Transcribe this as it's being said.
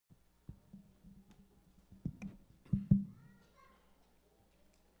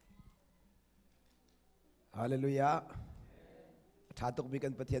ฮาเลลูยาชาตุกมีกั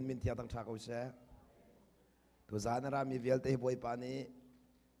นประเทศมินเทียตั้งชาเขาเสียตัวจานรามีเวลเตบอยปานี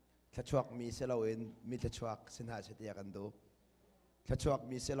ถ้าชวกมีเซลวินมีถ้าชวกสินหาเสตียกันดูถ้าชวก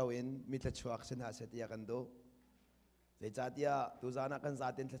มีเซลวินมีถ้าชวกสินหาเสตียกันดูเลยจัดยาตัวจานักกันจั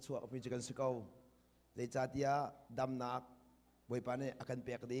ดเต็นถ้าชวกมีจักรสุขเอาเลยจัดยาดำนักบอยปานีอากันเ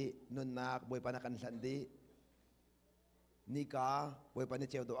ปียกดีนุนนักบอยปานีอากันสันดีนิกาบอยปานี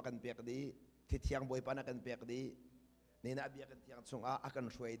เจ้าตัวอากันเปียกดีที่เที่ยงบอยปานักันเปียกดีนี่นะเบียกันเที่ยงชงอากัน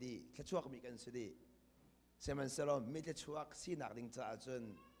ช่วยดีถ้าช่วยมีกันสิดีเสมันสโลมไม่จะช่วยสีนักดิ่งจ่าจน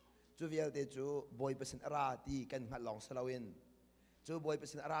จูเวลเตจูบอยเปอร์เซ็นต์อาราดีกันหัดลองสลาวินจูบอยเปอร์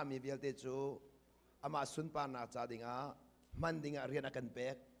เซ็นต์อารามีเวลเตจูอามาสุนปานาจ่าดิ่งอามันดิ่งอาเรียนกันเปีย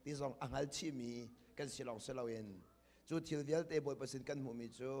กที่ส่งอังฮัลชีมีกันสิลองสลาวินจูทิลเวลเตบอยเปอร์เซ็นต์กันหูมี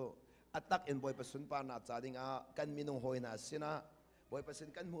จูอัตักอินบอยเปอร์เซ็นต์ปานาจ่าดิ่งอากันมีนุ่งหอยนาสินะบอยเปอร์เซ็น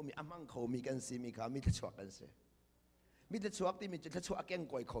ต์กันหูมีอามังเขามีกันสิมีขามีถ้าช่วยกันเสียมีแต่ช่วงที่มีถ้าช่วงแกง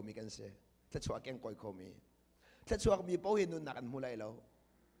ก่อยเขามีกันเสียถ้าช่วงแกงก่อยเขามีถ้าช่วงมีเป้าเห็นนุนนักกันหูไลแล้ว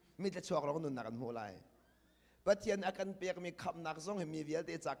มีแต่ช่วงเรานุนนักกันหูไลปัจจัยอาการเปียกมีคำนักส่งให้มีเวีย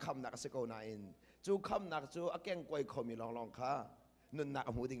ดจากคำนักสกุลนายนจูคำนักจูแกงก่อยเขามีลองค่ะนุนนัก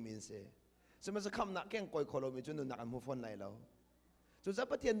หูดิ่งมีเสียสมัยสักคำนักแกงก่อยเขาเรามีจูนุนนักกันหูฟอนไลแล้วจูจะ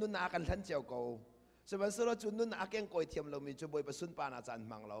ปัจจัยนุนนักกันทันเจ้าเขาสมัยสักเราจูนุนนักแกงก่อยเทียมเรามีจูบอยประสุนปานาจาน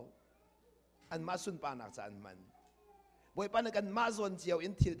มังเราอันมาสุนปานาจานมันบอยปานกันมาโซนเจียวอิ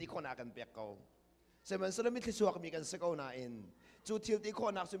นทิลที่คนอากันเปียกเขาเสมันสุดมิตรชัวมีกันสกาวนาอินจูทิลที่ค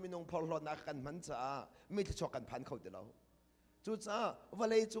นอาสุมินงพอลนักกันมันจ้ามิตรชัวกันพันเขาเดียวจูจ้าวัน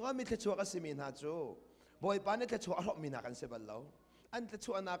เลยจูว่ามิตรชัวกันสิมินหาจูบอยปานมิตรชัวอารมณ์มีนักกันเสบัลเราอันมิตร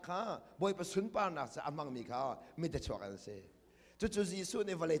ชัวนักข้าบอยประสุนปานักจะอามังมีข้ามิตรชัวกันเสจูจีสุใ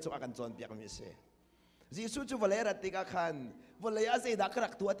นวันเลยจูอากันจนเปียกมีเสจีสุจูวันเลยรัตติกาขันวันเลยอาศัยดักรั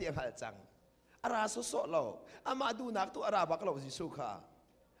กตัวเตียงหัลจังอาราสุโสเราอามาดูนักตัวอาราบักเราจิสุขา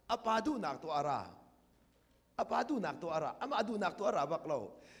อาปาดูนักตัวอาราอาปาดูนักตัวอาราอามาดูนักตัวอาราบักเรา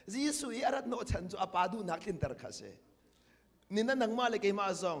จิสุอีอารัตโนชันจูอาปาดูนักลินเตอร์คาเซนี่นั่นนังมาเลยกี่มา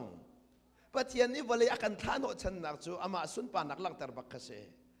ซองปัจจัยนี้วันเลยอาการทานโนชันนักจูอามาสุนปานักลังเตอร์บักคาเซ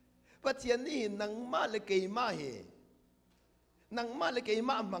ปัจจัยนี้นังมาเลยกี่มาเฮนังมาเลยกี่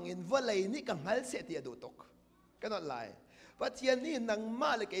มามังอินวันเลยนี่กังฮัลเซตียดูตกกันนั่นไลปัจจัยนี้นังม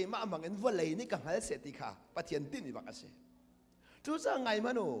าเลยกี่มามังอินวันเลยนี่กังฮัลเซติค่ะปัจจัยที่นี่บักเสทุกอย่างไงม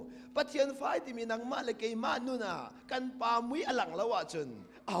าโนปัจจัยฝ่ายที่มีนังมาเลยกี่มานุนะกันปามุยอลังละวะจน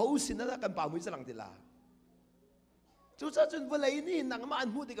เอาสินะกันปามุยสลังติลาทุกอย่างจนวันเลยนี่นังมาอัน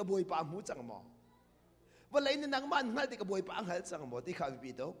หูติกบวยปามูจังมอวันเลยนี่นังมาอันหัลติกบวยปาหัลจังมอที่ข้าวิ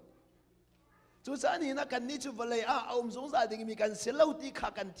ปิโตทุกอย่างนี้นะกันนี่จุวันเลยเอาสงสารที่มีกันเสลาที่ข้า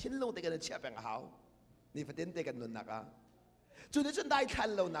กันทิ้งลงแต่กันเชื่อเป็นเขานี่ประเด็นเตกันนุนนักจุดนี้จนได้ทัน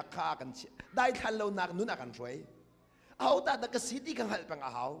เรานักฆ่ากันได้ทันเรานักนุนกันช่วยเอาแต่ตะกสิทธิกันหัลปังเอ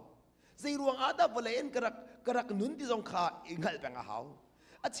าใจรวงอาตาบริเวณกระนุนที่ทรงฆ่าอิงหัลปังเอา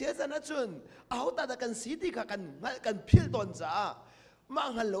อาเชื่อจะนั่นจนเอาแต่ตะกันสิทธิกันหัลกันพิลตอนจ้ามา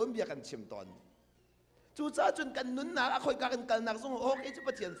หัลล้มเบียกันชิมตอนจุดจ้าจนกันนุนนักคอยกันกันนักทรงโอ้ยจุดป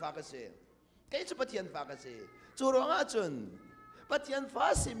ะเทียนฟ้ากันเสียแกจุดปะเทียนฟ้ากันเสียจุดรวงอาจนปะเทียนฟ้า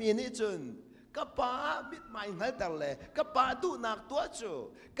สิมีนี่จนก็ป้ามิดไม่หัลตังเลยก็ป้าดูนักตัวจู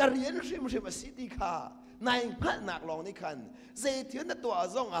ก็เรียนชิมสิทธิค่ะนายหัลนักลองนี่คันเจียนตัว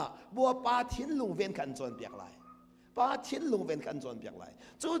จงบัวป้าทิ้งลุงเวียนกันจนเปียกไหลป้าทิ้งลุงเวียนกันจนเปียกไหล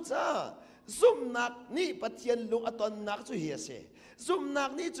จู่จ้าซุ่มนักนี่ปะเทียนลุงตอนนักจู่เฮียเสซุ่มนัก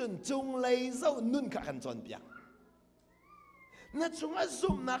นี่จนจุงเลยเจ้านุ่นกันจนเปียกนั่นจง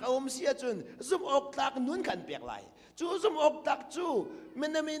ซุ่มนักอมเสียจนซุ่มออกตักนุ่นกันเปียกไหลจู่ซุ่มออกตักจู่มั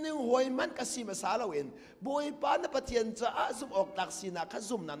นไม่นึงหวยมันก็สิมาสาลาเวนบอยปานปะเทียนจ้าซุ่มออกตักสินักข้า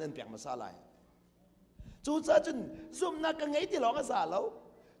ซุ่มนั่นเปียกมาสาลายจู่จ้าจนซุ่มนักก็ไงที่ร้องสาลา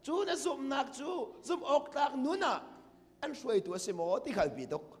จู่นั่นซุ่มนักจู่ซุ่มออกตักนุ่นอันช่วยตัวเสมอที่เขาบิ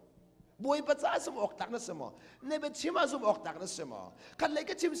ดกบอยปัจจัยซุ่มออกตักนั่นเสมอเนี่ยเป็นชิมาซุ่มออกตักนั่นเสมอคันเลย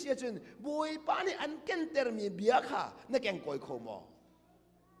ก็ชิมเสียจนบอยปานอันเก่งเตอร์มีเบียค่ะนั่นแกงกอยโคมอ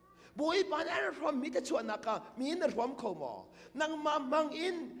บอยปานอันรวมมีแต่ชวนนักมีนรวมโคมอนังมามังอิ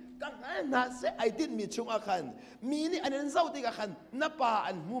นกังน่าเสียไอตินมีชุงอาคันมีนี่อันนั้นเจ้าที่อาคันนับปา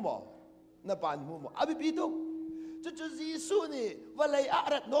อันมูมอนับปาอันมูมออภิปิตุจุดจีสุนี่วันเลยอา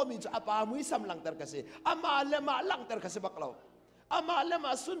รัตโนมีจุอาปามุยสัมลังเตอร์กษอามาเลมาลังเตอร์กษบักเราอามาเลม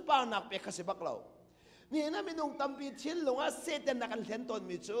าสุนปานักเปกษบักเรานี่นะมีนุ่งตั้มปีทิ้งลงอาเซตนักกันเห็นตน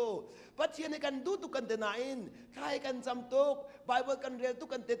มีจูปัจจัยในการดูตุกันเตนาอินใครกันจำตุกไบเบิลกันเรียนตุ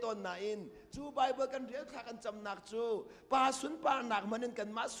กันเตตนนาอินจูไบเบิลกันเรียนข้ากันจำนักจูปาสุนปานักมันกัน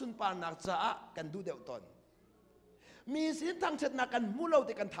มาสุนปานักจ้ากันดูเดียวตนมีสิ่งทางเชิดนักกันมูเรา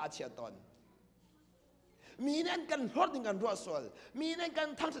ที่กันทาเชียตน มีนั่นกันรถนี่กันรัวสวลมีนั่นกัน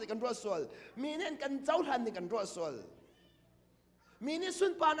ทั้งสติกันรัวสวลมีนั่นกันเจ้าทันนี่กันรัวสวลมีนี่สุ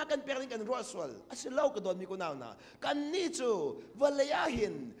นปานักกันเปลี่ยนกันรัวสวลอาศัยเล่ากันโดนมีกูน่าวนะกันนี่จูวัลยาหิ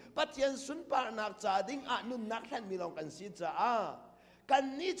นปัจจัยสุนปานักจ่าดิ้งอ่ะนุ่นนักท่านมีลองกันสิจ้ากัน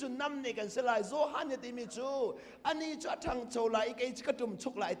นี่จูนำในกันสลายโซฮันเนี่ยที่มีจูอันนี้จะทางโจไลไอ้ที่กระดุมชุ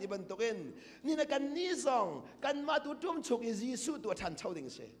กไหลที่บรรทุกินนี่นะกันนี่สองกันมาตัวจุ่มชุกอิจิสุตัวทันเช่าดิ่ง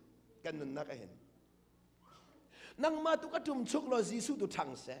เสกันนุ่นนักเห็นนั่งมาตัวกระดุมชุกเราอิจิสุตัวทัง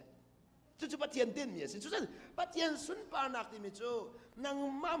เสจู่ๆปัจจัยตินมีสิจู่ๆปัจจัยสุนปานักที่มีจูนั่ง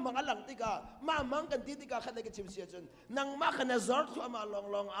มามังหลังติกามามังกันติกาขันได้กันชิมเสียจนนั่งมาขันได้จอดทั่วมา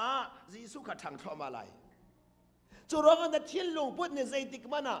ลองอิจิสุขัดทางทั่วมาไหลจู่ร้องกันแต่เทียนลงพุทธเนี่ยใจติก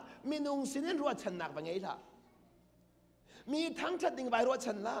มันอ่ะมีนุ่งสินรัวชันนักเป็นไงล่ะมีทั้งชัดดิ่งใบรัว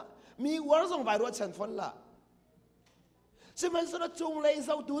ชันละมีวัวส่งใบรัวชันฝนละซึ่งมันสุดจงเลยเส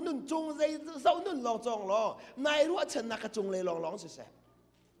าตูนุ่นจงเลยเสานุ่นลองจงลองนายรัวชันนักจงเลยลองเสีย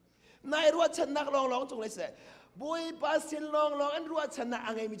นายรัวชันนักลองจงเลยเสียบุยปาสินลองอันรัวชันนักอ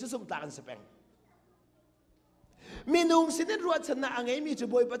ะไรมีจุดสมตากันเสียงมีนุ่งสินรัวชันนักอะไรมีจุด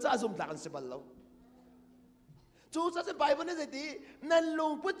บุยปาจ้าสมตากันเสียบัลล์จู่ๆจะไปวันนี้สิทีนั่นล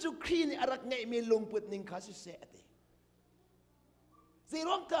งพุทธจุครีนี่อะไรไงมีลงพุทธนิ่งข้าศึกเสียทีจี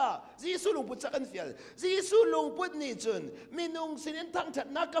ร้องก้าจีสู้ลงพุทธจักรเฟียลจีสู้ลงพุทธนี่จนมีนุ่งสินทั้งชัด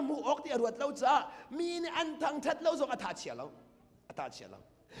นักกำหูออกที่อรวดเล่าจ้ามีนี่อันทั้งชัดเล่าส่งอัฐาเชียเรา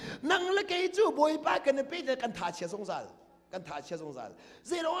นั่งละเกยจู่บอยป้ากันในปีเดียกันถาเชียสงสาร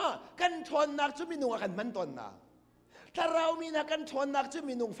จีร้องกันทนนักจู่มีนุ่งกันมันตนนะถ้าเรามีนักกันชนนักจะ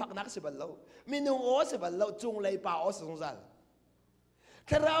มีนุ่งฝักนักสิบัลโลมีนุ่งโอสิบัลโลจุงเลยป่าโอสงสาร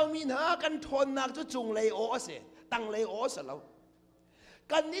ถ้าเรามีนักกันชนนักจะจุงเลยโอสิตั้งเลยโอสิเรา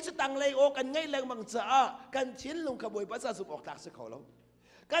กันนี้จะตั้งเลยโอกันง่ายแรงบังจ้ากันชิ้นลุงขบวยภาษาสุกออกตักสิเขาเรา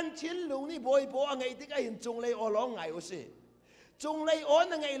กันชิ้นลุงนี่บอยโปะไงที่ก็เห็นจุงเลยโอร้องไงโอสิจุงเลยโอ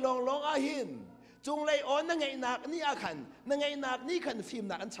นั่งไงลองอาหินจุงเลยโอนั่งไงนักนี่อาขันนั่งไงนักนี่ขันฟิล์ม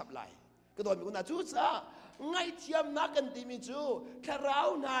นักอันฉับไหลก็โดนมีคนน่าจู้จ้าไงเทียมนักกันที่มีจูแค่เรา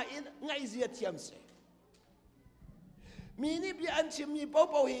หน้าอินไงเสียเทียมเสียมีนี่พี่อันชิมมีเป้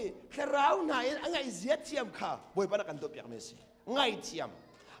าฮีแค่เราหน้าอินไงเสียเทียมค่ะบ่อยปนักกันตัวเปียกไม่เสียไงเทียม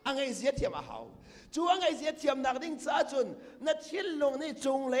ไงเสียเทียมอาหาวจูไงเสียเทียมนักดิ้งจ้าจนนัดชิ้นลงนี่จ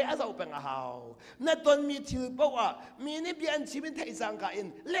งเลยอาจจะเป็นอาหาวนัดตอนมีถือเป้าว่ามีนี่พี่อันชิมเป็นไทยสังกัดอิน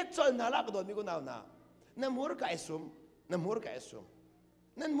เล็กจนน่ารักโดนมีคนเอาหน้านั่นมัวร์กายสมนั่นมัวร์กา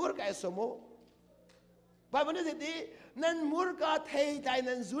ยสมบางวันนี้สินั่นมูร์กาเทใจ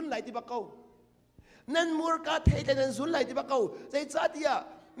นั่นซุนไหลที่บักเขานั่นมูร์กาเทใจนั่นซุนไหลที่บักเขาใจจ้าที่อ่ะ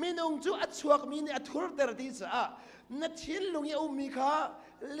มีนุ่งจูอัดชัวมีนี่อัดทุร์เตอร์ที่จ้านัดชิ้นลุงยังมีข้า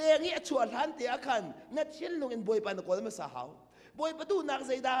เลี้ยงอัดชัวทันเตียขันนัดชิ้นลุงอินบอยปันตะโกนมาสาวบอยประตูนักใ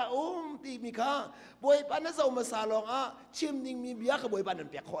จดาตีมีข้าบอยปันนั่นเจ้ามาสาลองชิมนิ่งมีเบียร์กับบอยปันนั่น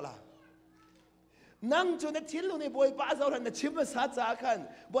เปียกคอละนั่งจนนัดชิ้นลุงในบอยป้าเจ้าทันนัดชิมมาสาจ้าขัน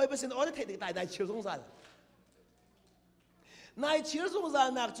บอยเป็นสิ่งอ่อนเทติตายได้เชื่อสงสารนายเชื่อสงสาร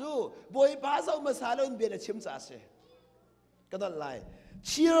นักจูบอยป้าเจ้ามาสาลงเบียร์ชิมจ้าเสก็ต้องไล่เ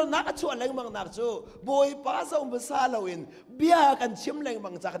ชื่อนักชวนแรงบังนักจูบอยป้าเจ้ามาสาลงเบียร์กันชิมแรงบั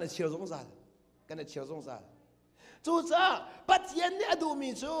งจากกันเชื่อสงสารจูจ้าปัจเจียนเนี่ยดูมี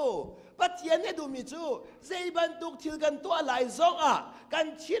จูใจบันทุกทิลกันตัวหลายซองกัน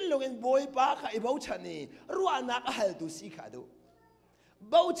ชิมลงบอยป้าข้าไอ้บ่าวชันนี่รัวนักฮัลดูสิขาดู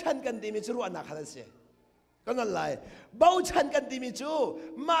บ่าวชันกันดีมีจูรัวนักฮัลเสียก็นั่นแหละบ่าวชันกันที่มีจู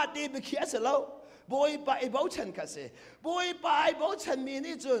มาดีไปเขียนเสร็จแล้วบอยป้าไอ้บ่าวชันกันเสียบอยป้าไอ้บ่าวชันมี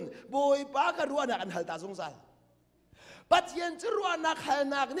นี่จนบอยป้าก็รัวนักอันฮัลตาสงสารปัจจัยจะรัวนักฮัล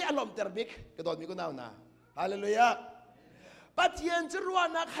นักนี่อารมณ์เตอร์บิกก็โดนมีคนเอาหน้าฮาเลลูยาปัจจัยจะรัว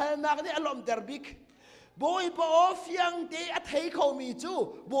นักฮัลนักนี่อารมณ์เตอร์บิกบอยป้าออฟยังเดย์อัดให้เขามีจู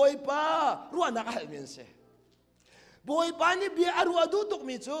บอยป้ารัวนักฮัลมีนเสียบอยป้านี่เบียร์รัวดูตุก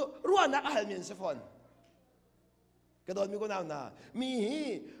มีจูรัวนักฮัลมีนเสียฟอนก็โดนมีคนเอาหน้ามี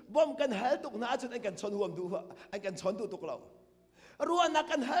บ่มกันหาตุกหน้าจนไอ้กันชนห่วมดูไอ้กันชนดูตุกเรารัวนัก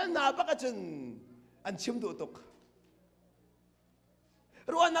กันหาหน้าปะกันจนอันชิมดูตุก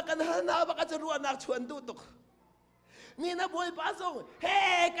รัวนักกันหาหน้าปะกันจนรัวนักชวนดูตุกนี่นะบอยป้าส่งเฮ้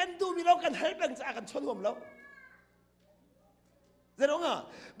กันดูมีเรากันหาเป็นจากกันชนห่วมเราจะร้องอ่ะ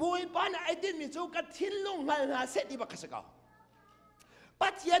บอยป้าเนี่ยไอ้ดินมีจูกันทิ้งลงมาหน้าเสร็จดีบักสกาวปั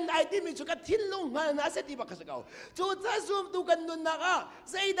จจัยไอ้ที่มีจุกทิ้งลงมาหน้าเสตีบักสกาวจูจ้าซูมดูกันนุนนัก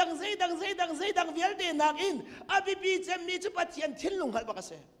ใจดังเวียลเดนักอินอาบีบีจะมีจุปัจจัยทิ้งลงให้บักเ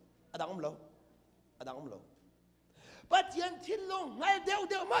สอดังเราปัจจัยทิ้งลงให้เดี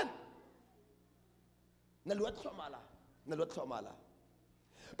ยวมันนั่นลวดเข้ามาละ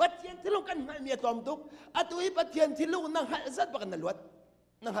ปัจเจียนที่ลูกกันไม่มีตัวตุกอัตุยปัจเจียนที่ลูกนั่งหาสัตว์ปักนลวด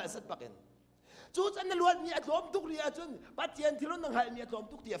นั่งหาสัตว์ปักนจูจันนลวดมีตัวตุกเรียจุนปัจเจียนที่ลูกนั่งหามีตัว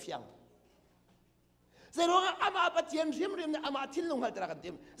ตุกเตียฟยังเสียรู้ว่าอามาปัจเจียนริมริมเนี่ยอามาทิ้งลงหัลตระกันเต็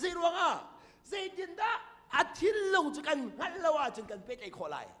มเสียรู้ว่าเสียดินดาอาทิ้งลงจุกันหันละว่าจุกันเป็ดไอโค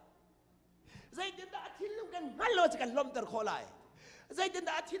ไลเสียดินดาอาทิ้งลงกันหันละว่าจุกันล้มตะโคไลเสียดินด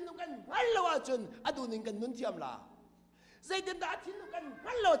าอาทิ้งลงกันหันละว่าจุนอดูนิงกันนุนเทียมลาเสียดินดาอาทิ้งลงกัน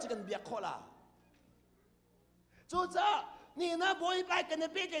หันละว่าจุกันเบียกโคลาจูจ้านี่นะบอยไปกันใน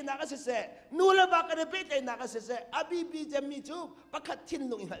เป็ดไอนักเสะนูละบากันในเป็ดไอนักเสะอาบีบีจะมีจูปักขัดทิ้ง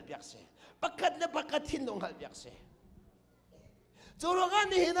ลงอินหัลเบียกเสะปักขัดและปักขัดทิ้งลงหัลเบียกเสะจูโรงงาน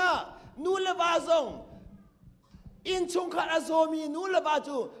นี่นะนูละบาซงอินชงขาอาโซมีนูละบา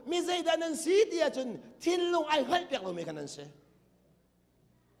จูมีใจดันนันสีเดียจุนทิ้งลงไอหัลเบียกลงมีกันนั่นเสะ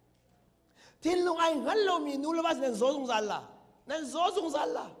ทิ้งลงไอหัลลงมีนูละบานั่นโซซงซัลละนั่นโซซงซั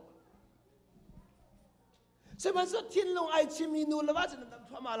ลละใช่ไหมสุดทิ้งลงไอชิมีนูละบาจะนั่นทำ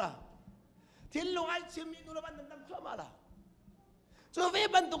ชั่วมาละทิ้งลงไอชิมีนูละบานั่นทำชั่วมาละจูเว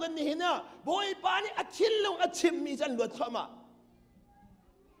บันตุกันนี่นะบอยปานี่ทิ้งลงชิมีจันลวดชั่วมา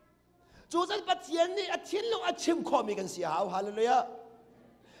จูจันปัจเจียนนี่ทิ้งลงชิมขอมีกันเสียหาวฮาเลลูยา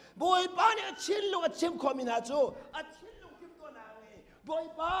บอยปานี่ทิ้งลงชิมขอมีนาจูทิ้งลงทิมตัวนางเอบอย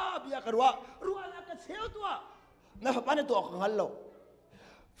ปาเบียกรัวนักเชี่ยวตัวนะปานี่ตัวของฮัลโหล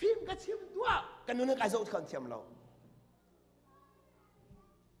ฟิล์มก็ชิมตัวกันนู้นก็จะอุดกันเทียมเรา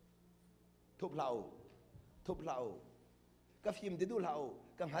ทุบเราก็ฟิล์มได้ดูเรา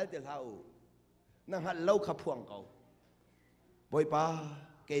ก็หัลเดเรานั่งหัลเราขับพวงเขาบอยป้า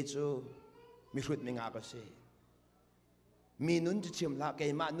เกจูมีfruitมีงาก็เสียมีนุนจะชิมละเก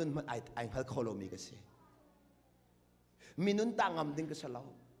ยมานุนมันไอหัลโคโลมีก็เสียมีนุนต่างงำดิ้งก็เสลา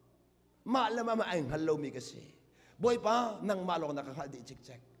มาแล้วมาไอหัลโลมีก็เสียบอยป้านั่งมาลงนักหัลดีจิก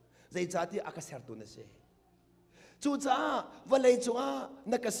ๆใจจ่าที่อากาศเสร์ตุนเสียจู่จ้าวันเลยจ้า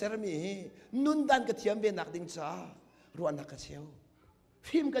นักเสร์มีนุนดันกระเทียมเบนักดิ้งจ้ารวนนักเชียว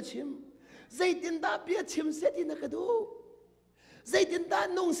ฟิล์มกระชิมใจดินดาเบียชิมเสตินักดูใจดินดา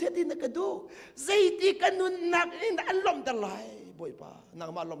นงเสตินักดูใจดีกันนุนนักอินอันลมตะไลบ่อยป่านัง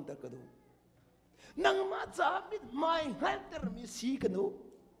มาลมตะกดูนังมาจ้ามิดไม่ฮัลเตอร์มีสีกันดู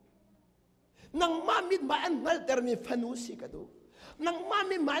นังมามิดไม่อันฮัลเตอร์มีฟันูสีกันดูนังมา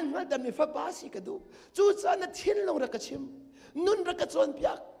มิดไม่อันฮัลเตอร์มีฟ้าบาสีกันดูจู่จ้านัดทิ้งลงรักชิมนุนรักจวนเปีย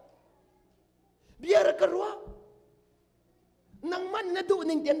กเบียรักรัวนังมันนัดู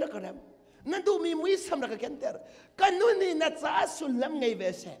นิ่งเดียนรักแรมนัดูมีมุ้ยสำรักกันเตอร์กันนู้นนี่นัดจ้าสุลลัมไงเว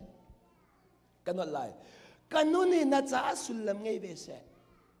สกันอะไรกันนู้นนี่นัดจ้าสุลลัมไงเวส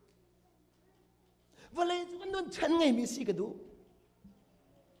วันเลยกันนู้นฉันไงมีสิกันดู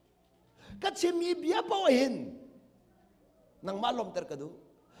กันชิมีเบียบ่าวเห็นนังมาลมเตอร์กันดู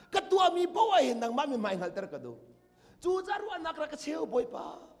กันตัวมีบ่าวเห็นนังมามีไม่หัลเตอร์กันดูจู่จารุนักรักเชี่ยวบ่อยป่า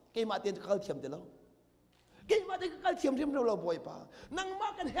เกี่ยมาเตียนจะเข้าเทียมเดียวกี่มาได้ก็เทียมเราบ่อยป่านังมา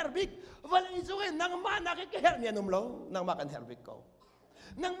กันเฮร์บิกวันนี้จู่นังมานักก็เฮร์เมียนุ่มเรานังมากันเฮร์บิกเขา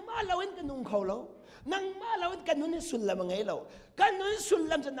นังมาเราเห็นกันนุ่งเขาเรานังมาเราเห็นกันนุ่นสุลลัมไงเรากันนุ่นสุล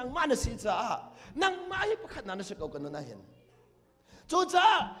ลัมจะนังมาเนสิจ้านังมาให้ประคันนั้นสิเขากันนุ่นเห็นจู่จ้า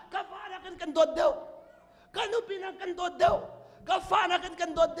ก็ฟ้านักกันโดดเดียวกันนุ่นปีนักกันโดดเดียวก็ฟ้านักกั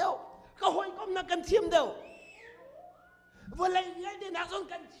นโดดเดียวก็หอยก้มนักกันเทียมเดียววันเลยยัยได้นักส่ง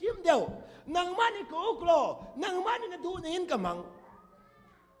กันเทียมเดียวนังมานี่ก็กลัวนังมานี่นัดูนี่กันมัง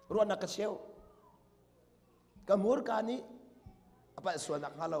รวนนักเชี่ยวกับมูร์กานี่apaส่วนนั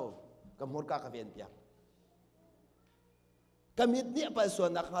กฮาโลกับมูร์กากับเวียนเปียกกับมิดนี่apaส่วน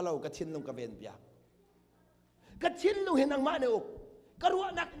นักฮาโลกับชินลงกับเวียนเปียกกับชินลงเห็นนังมาในอกกับรัว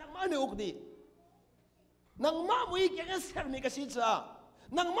นักมาในอกดีนังมามุยเก่งเสียมีกับชิดซา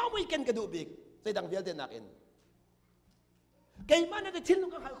นังมามุยเก่งกระดูบิกใจดังเวียนเดนักอินเกี่ยมันนั่นทิ้งลง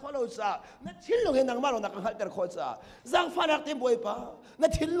กับหัลโคลซ่านั่นทิ้งลงเห็นนางมาลงนักหัลเตอร์โคซ่าจังฟ้านักเต็มบ่อยป่านั่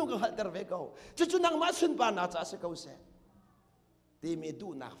นทิ้งลงกับหัลเตอร์เวก้าจู่ๆนางมาสุนปานาจ้าเสกเอาเสตีมีดู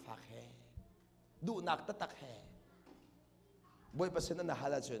นักฟักเฮดูนักตะตักเฮบ่อยป่าเสนนั่นหั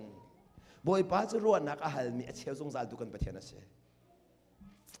ลจุนบ่อยป่าจะรัวนักหัลมีเชี่ยวสงสารดูกันประเทศนั่นเส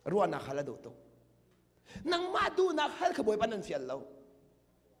รัวนักหัลดูตุนางมาดูนักหัลขบวยปานันเฟียลเรา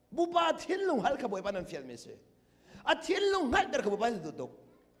บุบาทิ้งลงหัลขบวยปานันเฟียลไม่เสทิ้งลงหัลเตอร์ขบวยปานันดูตุ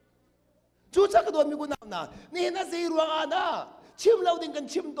จู่ๆก็โดนมีกุนำนานี่น่าเสียรัวอาณาชิมเราดิ้งกัน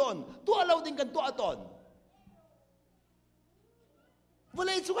ชิมตอนตัวเราดิ้งกันตัวตอนวัน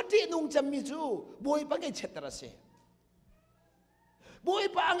นี้สุขที่นุ่งจำมีจู่บอยปังไงเช็ดตระเสบอย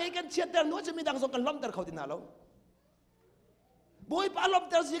ปังไงกันเช็ดตระนู้นจะมีดังสงกันล้อมตระเขาที่นาเราบอยปังล้อม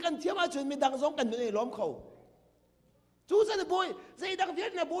ตระสิกันเทียมอาจุนมีดังสงกันไม่ได้ล้อมเขา จูจะบอยใจดังเวีย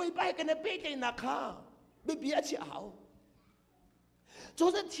นนะบอยไปกันนะเป๊ะใจนักข้าไม่เบียดเชี่ยวจู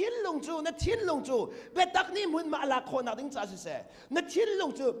จะทิ้งลงจูนะทิ้งลงจูเบ็ดตักนี้มันมาลาคนนักดิ้งจ่าเสียนะทิ้งลง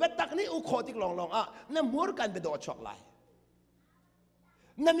จูเบ็ดตักนี้อุโคติกลองอ่ะนะมัวกันไปโดดช็อกไหล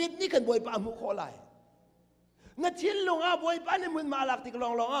นะมิดนี่กันบอยปามุโคไหลนะทิ้งลงอ่ะบอยปานี่มันมาลาติกลอ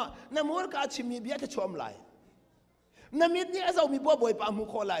งอ่ะนะมัวกันชิมีเบียดจะชมไหลนะมิดนี่เรามีบ่บอยปามุ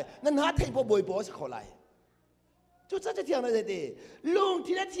โคไหลนั่นหาเทบ่บอยบ่สักโคไหลจูจะเที่ยงนั่นเองลุง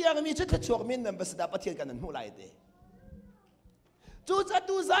ที่นั่นเที่ยงมีชุดชกมินนั่นภาษาประเทศกันนั่นหูไหลเดจูจะ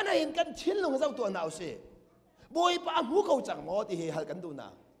ดูซานะเห็นกันทิ้งลงเจ้าตัวหนาวสิบอยปามุเขาจังมอที่เฮลกันดูนะ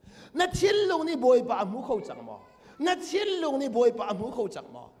นั่นทิ้งลงนี่บอยปามุเขาจังมอนั่นทิ้งลงนี่บอยปามุเขาจัง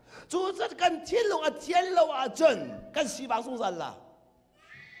มอจูจะกันทิ้งลงอ่ะทิ้งลงอ่ะจนกันสีบางสงสารละ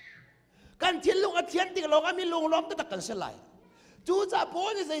กันทิ้งลงอ่ะทิ้งติดลงอ่ะมีลงล้อมก็ตะกันเสลายจูจะพูด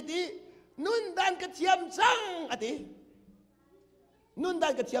ในสิ่งที่นุ่นดันกระเทียมจังอะดินุ่นดั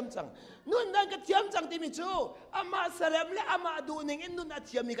นกระเทียมจังนุ่นดันกระเทียมจังที่มีจูอามาสลัมและอามาดูนิ่งนุ่นกระเ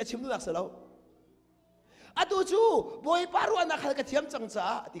ทียมมีกระเทียมนุ่นหลักเสลาอะดูจูบอยปารุนักกระเทียมจังจ้า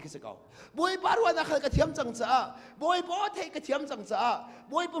ที่คือเขาบอยปารุนักกระเทียมจังจ้าบอยบอเทกระเทียมจังจ้า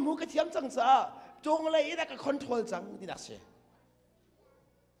บอยปุ่มหูกระเทียมจังจ้าจงเลยนักคอนโทรลจังที่นักเส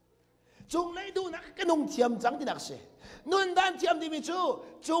จงเลยดูนักกระนุ่งเทียมจังที่นักเสนุ่นดันเทียมที่มีจู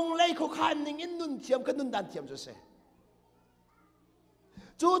จงเลยเขาขันนิ่งนุ่นเทียมกับนุ่นดันเทียมจะเส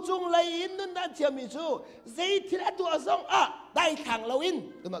จูจงเลยนุ่นดันเทียมมีจูใจที่ละตัวสองอ่ะได้ทางเราอิน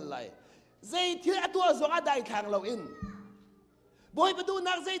ก็นั่นเลยใจที่ละตัวสองอ่ะได้ทางเราอินบอยประตู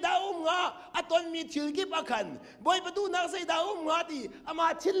นักใจดาวงาอ่ะตอนมีถือกิบอาคันบอยประตูนักใจดาวงาดีอามา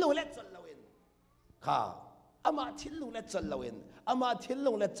ทิ้งลงเล็ดจนเราอินค่ะอามาทิ้งลงเล็ดจนเราอินอามาทิ้งล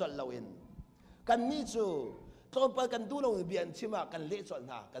งเล็ดจนเราอินกันนี่จูตอนไปกันดูลงเบียนชิมากันเละจน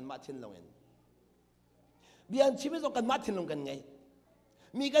หากันมาทิ้งลงอินเบียนชิไม่ต้องกันมาทิ้งลงกันไง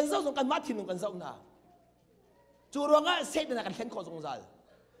มีกันเศร้าส่งกันมาทิ้งลงกันเศร้าหนาจูรวงอ่ะเสด็จกันเห็นข้อสงสัย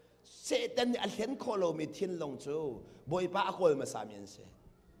เสด็จอันเห็นข้อเรามีทิ้งลงจูบอยป้าคนมาสามีนเส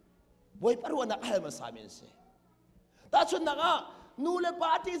บอยป้ารู้นักให้มาสามีนเสแต่ชุดนักอ่ะนูเลป้า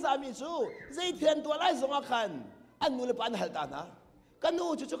ที่สามีจูใจเทียนตัวไล่ส่งอาคันอันนูเลป้าหัลตานะกันนู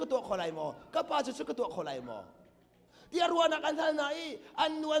จุดก็ตัวคนไรมอกับป้าจุดก็ตัวคนไรมอที่รัวนักอันท่านไหนอั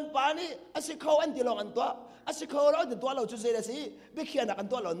นนวลปานี่อาศัยเขาอันที่ลงอันตัวอาศัยเขาเราอันตัวเราจุดเสียสิเบคียนักอัน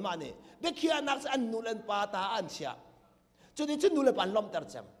ตัวเรามานี่เบคียนักอันนูเลนปาตาอันเชียจุดนี้จุดนูเลปานล้อมเตอร์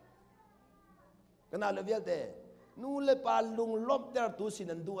จำกันอะไรเวียดเดนูเลปานลุงล้อมเตอร์ตัวสิ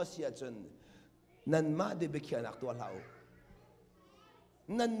นันดูอาเซียจนนั่นมาเดเบคียนักตัวเรา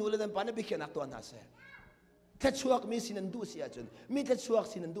นั่นนูเลนปานนี่เบคียนักตัวน่าเสียแค่ชัวร์มีสินันดูเสียจนมีแค่ชัวร์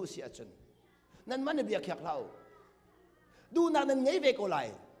สินันดูเสียจนนั่นมันเบียกเราดูนันไงเวกโอไล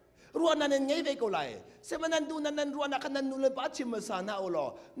รัวนันไงเวกโอไลเสมันนันดูนันรัวนักนันนูเลปาชิมสานาโอโล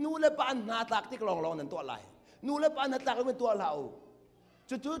นูเลปานนาตักที่กลองลองนันตัวไลนูเลปานนาตักเป็นตัวเรา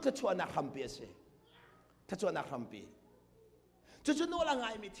จู่ๆถ้าชวนนักฮัมปีเสถ้าชวนนักฮัมปีจู่ๆนูละไง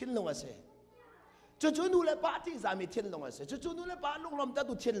มีทิ้งลงเสจู่ๆนูเลปาที่สามีทิ้งลงเสจู่ๆนูเลปาลุงลมตา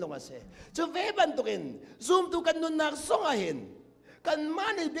ตุทิ้งลงเสจู่เวบันตุกินซูมตุกันนุนนักส่งอาหินกันมั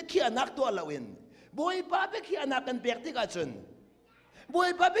นเบียขี้นักตัวเราเองบอยป้าไปขี้นักกันเปียกที่กันจนบอย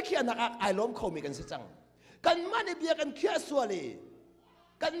ป้าไปขี้นักไอ้ล้มเขามีกันสิจังกันมันเบียกันขี้ส่วนเลย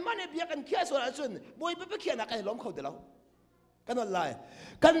กันมันเบียกันขี้ส่วนจนบอยป้าไปขี้นักไอ้ล้มเขาเดี๋ยวกันอะไร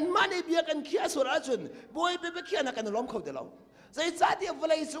กันมันเบียกันขี้ส่วนจนบอยป้าไปขี้นักกันล้มเขาเดี๋ยวใจจ่าที่เว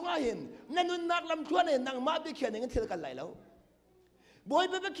ลาสุงาหินนั่นนุนนักลำทวนเนี่ยนังมาไปขี้นึงเที่ยวกันไหลแล้วบอย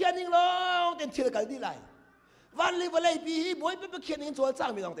ป้าไปขี้นึงล้อเต็มเที่ยวกันดีไหลวันนี้เวลาปีบอยป้าไปขี้นึงตัวจ้าง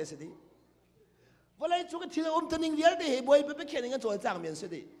ไม่ต้องเตะสิเวลาจูก็ที่เราตัวนึงเวียดเดย์บอยไปเขียนกันตัวจ้างเมียนสิ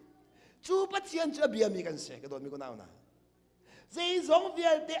ดิจูปัจจัยจะเบียมีกันเสกตัวมีคนเอานะใจสองเวีย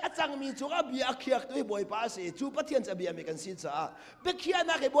ดเดย์อาจารย์มีจูก็เบียเขียกตัวบอยป้าสิจูปัจจัยจะเบียมีกันสิจ้าไปเขียน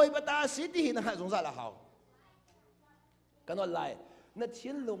นักบอยป้าตาสิที่หินหาสงสารละเขากันอะไรนั่นเชี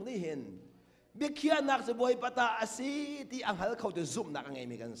ยนลงนี่เห็นไปเขียนนักจะบอยป้าตาสิที่อังหัลเขาจะซุ่มนักไง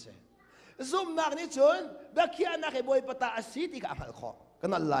มีกันเสซุ่มนักนี่จนไปเขียนนักบอยป้าตาสิที่อังหัลเขากั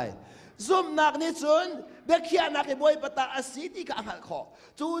นอะไรซุ่มนักนี่จนเบคียนักบอยปตาอาศิที่กังหัลขอ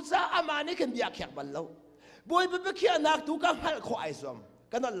จูจ้าอามานี่กันเบียกแขกบัลลังบอยเบคียนักตุกังหัลขอไอซอม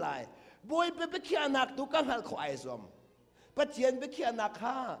กันอะไรบอยเบคียนักตุกังหัลขอไอซอมปัจเจียนเบคียนักฮ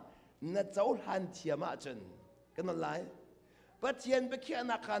ะนัดเจ้าหันเทียมาจนกันอะไรปัจเจียนเบคีย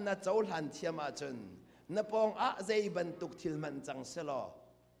นักฮะนัดเจ้าหันเทียมาจนนับปองอาใจบรรทุกทิลมันจังเสลอ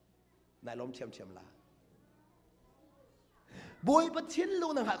นายล้มเทียมละบอยไปทิ้งลู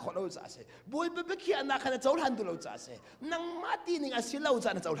กนังหาคนเราจ่าเสบอยไปเขียนนักขณะเจ้าหันดูเราจ่าเสนังมาตีนึงอาศิลเราจ่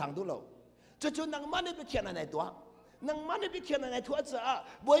าเจ้าหันดูเราจู่ๆนังมันไปเขียนอะไรตัว นังมันไม่เขียนในทั่วจ้า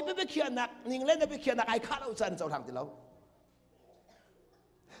บอยไม่เขียนหนักนิ่งเล่นไม่เขียนหนักไอ้ข้าเราจันเจ้าทางที่เรา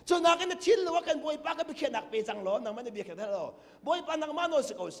จนนักกันชินหรือว่ากันบอยป้าก็ไม่เขียนหนักไปจังหรอนังมันไม่เขียนเท่าเราบอยป้านังมันโน้ส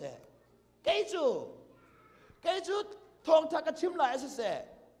กเอาเสียเกจูทองทักกันชิมหลายเสีย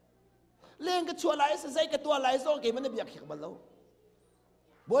เล่นกันชัวหลายเสียกันตัวหลายโซ่เกมันไม่เขียนบัลลัง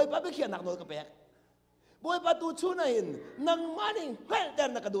บอยป้าไม่เขียนหนักโน้ก็แปลกบอยป้าตูชูนัยนังมันเองเฮลเตอ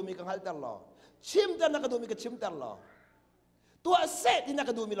ร์นักดูมีกันเฮลเตอร์หรอชิมเตอร์นักดูมีกันชิมเตอร์หรอตัวเสดที่นัก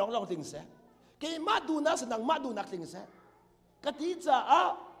ดูมีลองทิ้งเสียเกมาดูนักสนังมาดูนักทิ้งเสียกติจ้า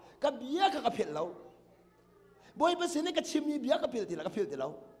กับเบียกับเพียรเราบอยป้าสิเนี่ยกับชิมมีเบียกับเพียรที่เรากับเพียรที่เรา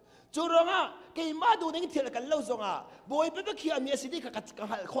จูรงอ่ะเกมาดูนี่ที่เรากันเล่าส่งอ่ะบอยป้าเขียนมีสิ่งที่กับ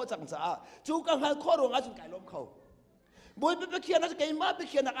หัลข้อจังจ้าจูกับหัลข้อรงอ่ะจนกลายล้มเขาบอยป้าเขียนนะเกมาไป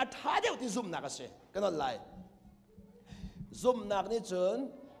เขียนนักอัฐาเดียวที่ซุ่มนักเสียกันอะไรซุ่มนักนี่จน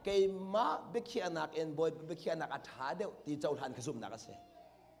เกมาไปเขียนนักเอ็นบอยไปเขียนนักอัฐาเดียวที่เจ้าทันกับซุ่มนักเสีย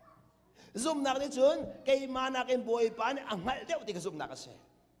ซุ่มนักนี่จนเกมานักเอ็นบอยป้านี่อังหัลเดียวที่กับซุ่มนักเสีย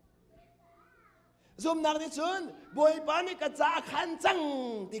ซุ่มนักนี่จนบอยป้านี่กระจาขันจัง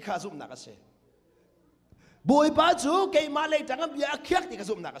ที่ข้าซุ่มนักเสียบอยป้าจูเกมาเลยจังเบียเขียกที่กับ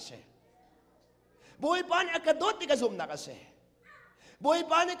ซุ่มนักเสียบอยป้านี่กระโดดที่กับซุ่มนักเสียบอย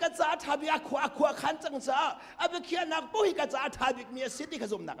ป้านี่กระจาทาบิอาขวาขันจังจ้าอาเบเขียนักปุ้ยกระจาทาบิมีสิทธิ์ที่กับ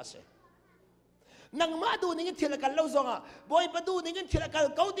ซุ่มนักเสียนังมาดูนี่เทียนกันเล่าส่งอ่ะบอยป้าดูนี่เทียนกัน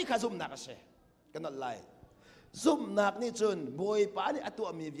เก้าที่กับซุ่มนักเสียกันอะไรซุ่มนักนี่จนบอยป้านี่ตัว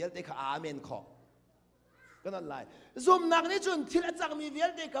มีเวียลที่กับอาเมนขอกันอะไรซุ่มนักนี่จนที่ละจักมีเวียล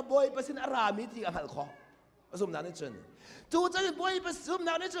เด็กกับบอยประสินอารามีที่กับหัลคอซุ่มนักนี่จนจูจะบอยประซุ่ม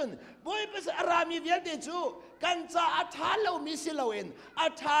นักนี่จนบอยประสินอารามีเวียลเด็กจูกันจะอัฐานเรามีสิเราเองอั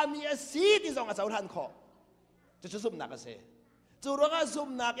ฐามีสีที่ส่งกับสาวทันคอจะซุ่มนักก็เสียจูรู้ว่าซุ่ม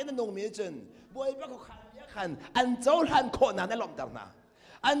นักนี่นงมีจนบอยประก็ขันยักขันอันเจ้าทันคอนักนี่ลมตาหน้า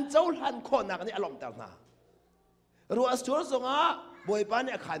อันเจ้าทันคอนักนี่อารมณ์ตาหน้ารู้ว่าจูส่งอ่ะบอยป้า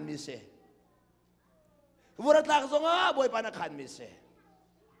นี่ขันมีเสียวรตักส่งอ่ะบอยปานักขันมิเส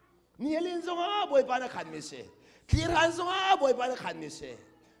นี่ลินส่งอ่ะบอยปานักขันมิเสทีรันส่งอ่ะบอยปานักขันมิเส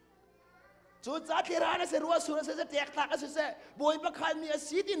จุดจ้าทีรันเสรัวสุนเสจะแตกตักเสบอยปาขันมิ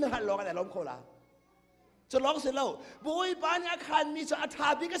สีดินหันลงกันล้มโคลาจะลองเสร็จแล้วบอยปานักขันมิจะอัฐา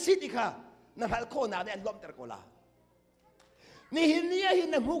บิกสิทธิค่ะนั่นหันโคนาเนี่ยล้มตะโคลานี่หินนี่หิน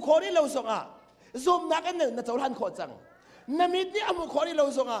เนี่ยหูโคนี่เราส่งอ่ะซุ่มนักกันเนี่ยน่าจะทันโคจังนามิดนี่อามุขอนี่เรา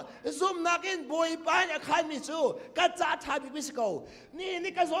ส่งอ่ะซุ่มนักอินบอยป้ายขันมิจูกัจจาทาบิบิสโก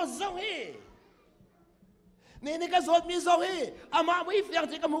นี่ก็สอนส่งฮีนี่ก็สอนมีส่งฮีอามาวิฟยัง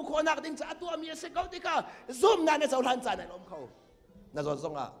ที่กับมุขนักดิ้งจะตัวมีสกาวที่ก็ซุ่มนั่นเนี่ยจะทันใจในลมเขาน่าสอนส่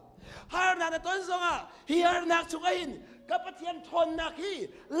งอ่ะฮาร์นันต้นส่งอ่ะฮีฮาร์นักชุกอินกับปะเทียนทนนักฮี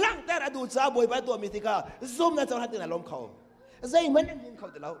ลังแต่ระดูจ้าบอยป้ายตัวมีที่ก็ซุ่มนั่นจะทันใจในลมเขาใจมันอันนี้เขา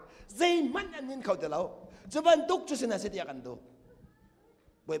เดาใจมันอันนี้เขาเดาจะบันทุกจุดสินะเสียกันดู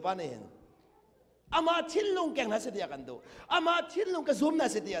บ่อยป้าเนี่ยเห็นอามาทิ้งลงแกงน่าเสียกันดูอามาทิ้งลงกระซุ่มน่า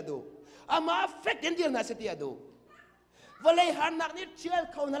เสียดูอามาเฟกเดนเดียร์น่าเสียดูวันเลยหันนักนี่เชื่อ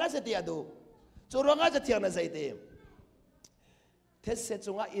เขาน่าเสียดูจุดร้องอาจจะเที่ยงน่าใจเต็มเทศจ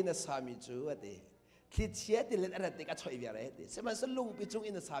งอาอินสามีจูอะเด็คิดเชื่อที่เล่นอะไรติกาช่วยเวียร์เด็เสมันสลุงปิจง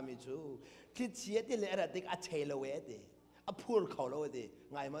อินสามีจูคิดเชื่อที่เล่นอะไรติกาเชลเวเด็อพูดเขาเลยเด็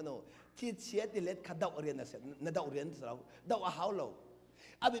ไงมันโนที่เชียร์ที่เล็ดขัดดาวเรียนนะเสร็จนัดดาวเรียนเราดาวหาวเรา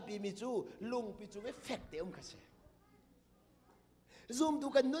อาบิปีมิจูลุงปิจูเอฟเฟกต์เดียวกันเสียซูมดู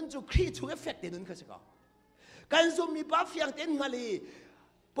กันนุ่นจูครีจูเอฟเฟกต์เดียวกันเสียกันซูมมีบ้าเฟียงเต็นมาลี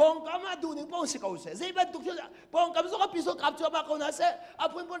ปองกามาดูหนึ่งปองสิเขาเสียใจบันทุกที่ปองกามาส่งกับพิสูจน์กับจัวมาเขาน่ะเสียอา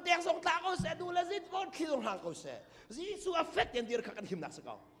พุ่นพุ่นแดงส่งตาเขาเสียดูแลจิตปองขี้ตรงหางเขาเสียจีสูเอฟเฟกต์เดียวกันหิมนักสิเข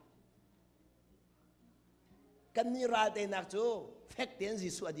ากันนี่ราเดนักจูเฟกต์เดียวจี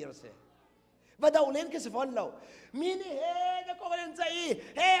สูเดียวเสียว่าดาวเล่นก็สิฟอนเรามีนี่เฮ้จะก็เป็นใจ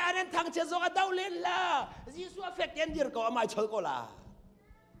เฮ้อันนั้นทางเชื่อว่าดาวเล่นละจีสูเฟกต์เดียวก็ไม่ชอบก็ละ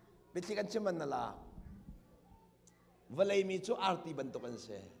เป็นที่กันชิมันนั่นละวันเลยมีจูอาร์ตีบรรทุกันเ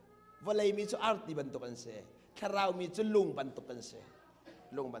สียวันเลยมีจูอาร์ตีบรรทุกันเสียถ้าเรามีจูลุงบรรทุกันเสีย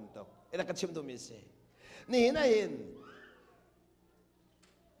ลุงบรรทุกเอ็นกันชิมตัวมีเสียนี่นะเห็น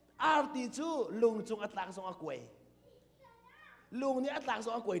อาร์ตีจูลุงจงอัตลักษณ์สองอากวยลุงนี่อัตลักษณ์ส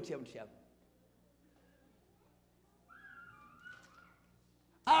องอากวยเทียม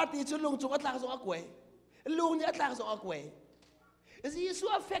อาร์ตีจูลุงจงอัตลักษณ์สองอากวยลุงนี่อัตลักษณ์สองอากวยจีสู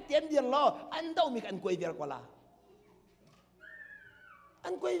เอฟเฟกต์เดียวล้ออันเดามีกันกวยเวียร์กว่าละอั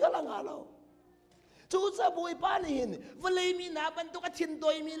นกวยก็ลังหาเราจูจะบวยป้านี่เห็นวันเลยมีนาบันตุกชินโด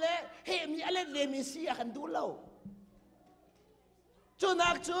ยมีเล่เฮมีอะไรเรมิซีกันดูเราจูนั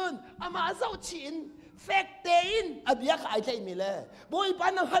กจูนอามาเจ้าชิน เฟกเตอินอเบียขายใจมีเลยบอยปา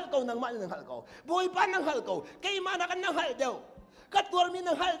นนังฮัลเกานังมานังฮัลเกาบอยปานนังฮัลเกาเกยมานักนังฮัลเดียวกัดตัวมี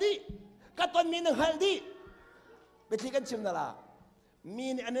นังฮัลดีกัดตัวมีนังฮัลดีไปที่กันชิมนั่นละมี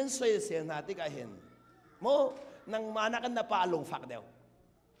อันนั้นสวยเสียนาที่ก็เห็นโมนังมานักนับปาลงฝักเดียว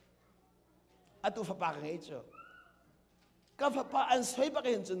อัตุฝักปากไงเจ้าก็ฝักปาอันสวยปาก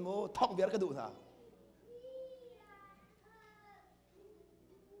เห็นจนโมท้องเบียร์กระดูกนะ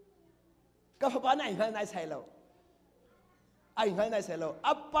ก็ฝักปาไหนใครไหนใช่เราไอ้ใครไหนใช่เรา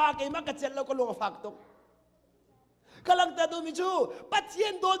อัปปาเกยมักกระเจ็ดเราก็ลงฝักตุกกำลังแต่ดูมิจูปัจเจีย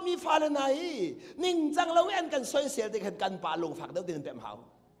นโดนมีฟ้าเลยไหนนิ่งจังเราเอ็นกันสวยเสียที่กันกันป่าลงฝักเดียวดินเต็มเขา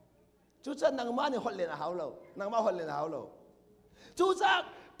จู่จ้านังมาเนี่ยฮอลเลนเขาเรานังมาฮอลเลนเขาเราจู่จ้า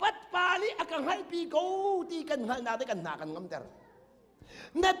ปัดป่านี่อาการให้ปีกูตีกันให้นาได้กันนากันงำเตอร์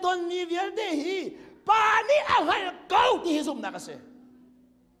นั่นตอนมีเวียดเดฮีป่านี่อาการให้กูตีหิสุมนักเสีย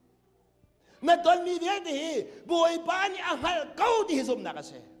นั่นตอนมีเวียดเดฮีบอยป่านี่อาการให้กูตีหิสุมนักเ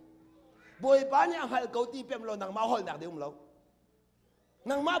สียบอยป้านี่อังฮัลเกาตีเป็นเรานังมาฮอลนักเดียวเรา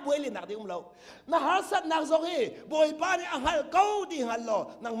นังมาบวยลินนักเดียวเรานักฮัลสัตนักสงฆ์บอยป้านี่อังฮัลเกาตีฮัลเรา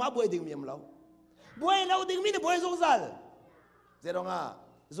นังมาบวยดิ่งมีเราบวยเราดิ่งมีแต่บวยสงสารเจ้าง่ะ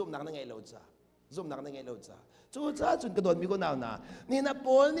ซุ่มนักนั่งไงเราจ้าซุ่มนักนั่งไงเราจ้าจู่จ้าจุนกระโดดมีคนเอาหนานี่นะโป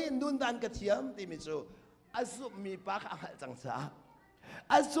ลนี่ดุนดันกระเทียมที่มิจูอาซุมมีป้าอังฮัลจังจ้า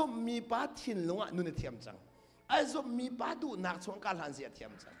อาซุมมีป้าทิ้นลงอ่ะนุ่นเทียมจังอาซุมมีป้าดูนักชงการหันเสียเทีย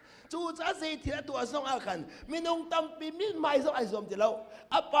มจังจู่จ้าเสียทีละตัวส่งอาคันมินงตั้มปีมินไม่ส่งไอ้สมทีเรา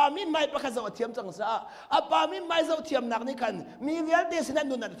อาปามินไม่ประคันส่งเทียมจังซะอาปามินไม่ส่งเทียมหนักนี่กันมีเวลเดสินัน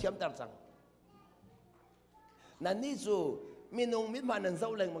นุนันเทียมตัดจังนั่นนี่จู่มินงมินมานันส่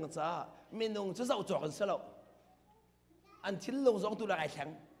งแรงมังซามินงจะส่งจอกันซะเราอันทิ้งลงส่งตัวละไอ้แข็ง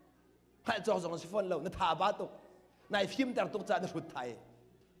ให้จอส่งสิฟอนเราในท่าบ้าตุกในฟิล์มแต่ตุกจานสุดไทย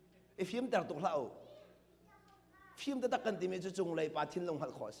ไอ้ฟิล์มแต่ตุกเราฟิล์มแต่ตะกันที่มีจุดจงเลยปาทิ้งลงหั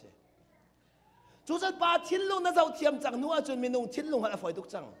ดคอเสียจู่จ้าปาทิ้งลงนั่นเราเทียมจังนัวจนมินงทิ้งลงหัดฝอยตุก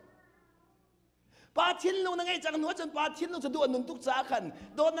จังปาทิ้งลงนั่งไงจังนัวจนปาทิ้งลงจะดูอันนุนตุกจ้าขัน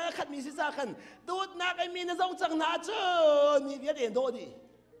โดนนักขัดมีศีรษะขันโดนนักไอ้มีนั่นเราจังนาเจอมีเวียดเอ็นโดดี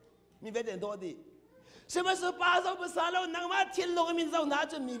มีเวียดเอ็นโดดีใช่ไหมสุปาเราภาษาเรานั่งมาทิ้งลงไอ้มีเรานา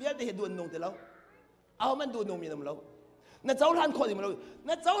จนมีเวียดเอ็นดูอันนุนแต่เราเอามันดูนุนมีน้ำเรานั่นเจ้าล้านคนที่เรา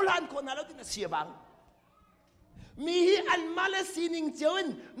นั่นเจ้าล้านคนนั้นเราที่นั่นเสียบังมีอันมาเลสีนิงเจวิน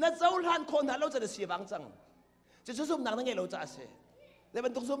นั่นเจ้าล้านคนนั้นเราจะได้เสียบังจังจะซุ่มนักนั่งไงเราจะเสียแต่บร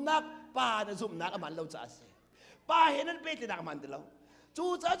รทุกซุ่มนักป่าเนี่ยซุ่มนักมันเราจะเสียป่าเห็นนั่นเป็นที่นักมันเดียวเราจู่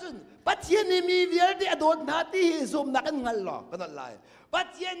จ้าจนปัจเจียนนี่มีเวียดที่อโดนนาที่ซุ่มนักกันงั้นหรอก็นั่นแหละปัจ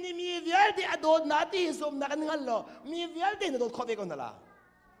เจียนนี่มีเวียดที่อโดนนาที่ซุ่มนักกันงั้นหรอมีเวียดที่โดนข้อเวกันนั่นแหละ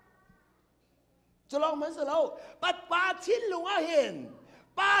จะลองมันสิเราปัดป่าชิ้นลงอาเห็น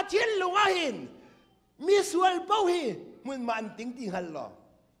ป่าชิ้นลงอาเห็นมีส่วนเป้าหีมันติ้งที่หันหรอ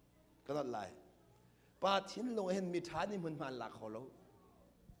ก็นั่นแหละป่าชิ้นลงเห็นมีฐานนี่มันหลักของเรา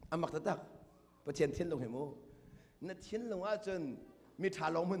อามักตะตักประเทศชิ้นลงเห็นมั้ยนั่นชิ้นลงอาจนมีฐาน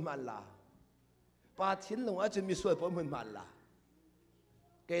ลงมันหลักป่าชิ้นลงอาจนมีส่วนเป้ามันหลัก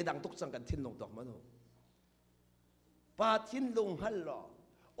เกยดังตุกสังกันชิ้นลงตอกมันป่าชิ้นลงหันหรอ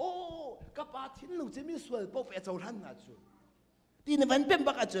โอ้กับป่าชิ้นลงจะมีส่วนเป้าไปเจ้าท่านนะจูที่ในวันเป็น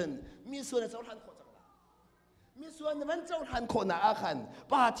บักอาจนมีส่วนในเจ้าท่านขอจังละมีส่วนในวันเจ้าท่านขอหนาอาคัน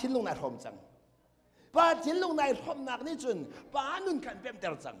ป่าชิ้นลงในพรมจังป่าชิ้นลงในพรมหนักนี่จนป่านุ่นขันเป็นเต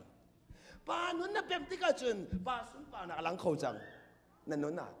ลจังป่านุ่นน่ะเป็นที่กาจนป่าสุนป่าหนักหลังเขาจังนั่น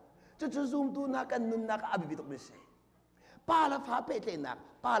นุ่นน่ะจะซูมดูนักกันนุ่นนักอาบิบิตกไม่ใช่ป่าละฟ้าเปเตนัก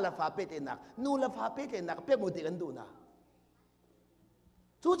ป่าละฟ้าเปเตนักนูละฟ้าเปเตนักเป็นโมดิกันดูนะ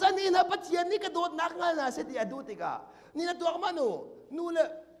จู่จ้านี่นะปัจเจียนนี่กระโดดนักงานนะเสียดูติกานี่นะตัวมันนูเลย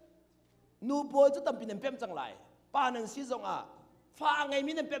นูโปรยจะทำเป็นเปี่ยมจังไรป้านันซีซงอ่ะฟ้าไง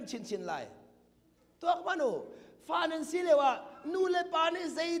มีเป็นชินไรตัวมันฟ้านันซีเลยว่านูเลยป้านี่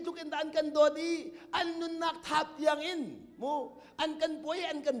ใจทุกอันดันกันโดดีอันนุนนักทับอย่างอินมูอันกันป่วย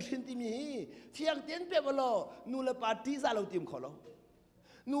อันกันชินที่มีเที่ยงเตียนเปบล้อนูเลยป้าที่ซาเราเตรียมขอเรา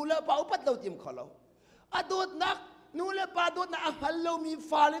นูเลยป้าอุปัตเราเตรียมขอเราอโดดนักนูเลปาโดนนะฮัลโหลมี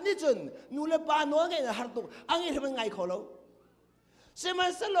ฟ้าเลยนี่จนนูเลปาโน้ไงนะฮาร์ตุอังเงี้ยมันไงเขาเราเสมัย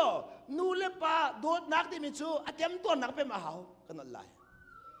สโลนูเลปาโดนนักที่มิจูอาเตมตัวนักเป็นมาหากันนั่นแหละ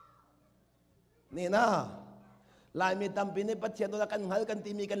นี่นะลายมีตั้มปีนี้ปัจเจียนโดนกันฮัลกัน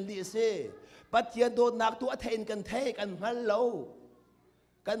ตีมีกันลีเซปัจเจียนโดนนักตัวเทนกันเทกันฮัลโหล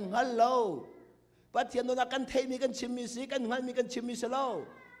ปัจเจียนโดนนักกันเทมีกันชิมมิซีกันฮัลมีกันชิมมิสโล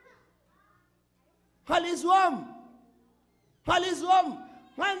ฮัลลิสวม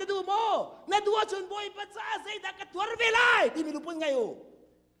งั้นดูโมนั่นดูว่าชนบอยปัจจัยใส่ดักตัวเวลาที่มีรูปเป็นไงโอ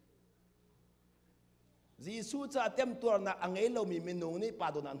จีสูจะเต็มตัวนักอังเอเรามีเมนูนี้ปา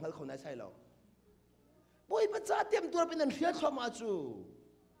โดนันเขาคนไหนใช่เราบอยปัจจัยเต็มตัวเป็นนันเทียชมาจู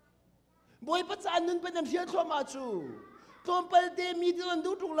บอยปัจจัยนั้นเป็นนันเทียชมาจูตัวเปิดเดมีที่นัน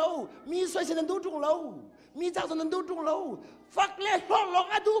ดูตรงเรามีสวยนันดูตรงเรามีจากนันดูตรงเราฟักเล่ร้องลง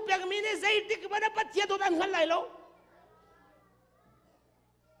อดูเปียกมีในใจติกมันปัจจัยโดนันขันไหลเรา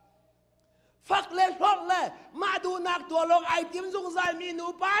ฟักเล่ร้องเล่มาดูนักตัวลงไอติมสงสารมีหนู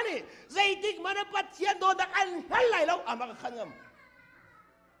ป้านี่ใจติกมันปัจจัยโดนันขันไหลเราอ่ะมาขันง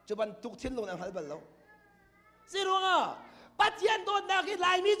ำจะบรรทุกทิ้งลงนันขันบัลเราสิรู้อ่ะปัจจัยโดนนักที่ล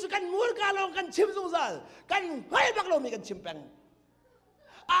ายมีจุกันมูลการลงกันชิมสงสารกันให้บักเรามีกันชิมแปง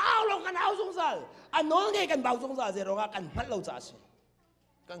เอาลงกันเอาสงสารอันน้องไงกันเบาสงสารสิรู้อ่ะกันหัดเราจ่าสิ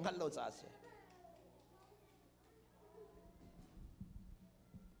กันหัดเราจ่าสิ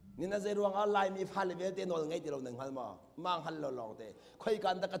นี่น่าจะรู้ว่าลายมีพันเลยเต้นอนไงที่เราหนึ่งหัดมามั่งหัดเราลองเต้คุยกั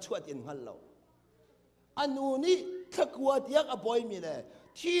นแต่ก็ช่วยตินหัดเราอันนู้นนี่ถ้ากลัวเดียกอบอยมีเลย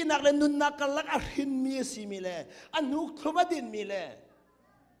ที่นักเล่นนุนนักกันลักอรินมีสิมีเลยอันนู้ทุบดินมีเลย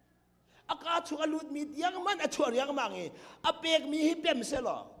อากาศชัวรุดมียังมันอชัวยังมังอีอเปกมีฮิเปมเสล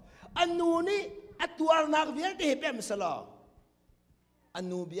ออันนู้นี่อตัวนักเวียนที่ฮิเปมเสลออัน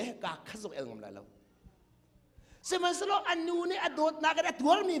นู้เบียกากขสุกเองกำไรแล้วเสมันสลออันนู้นี่อโดดนักกันตั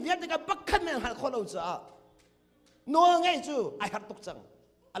วมีเวียนที่กับปักขันแมงหันคนเราจ้าโน่ไงจูไอหัดตกจัง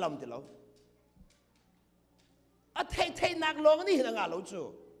อารมณ์ที่เราอะเทนักลงนี่นะงาเราจู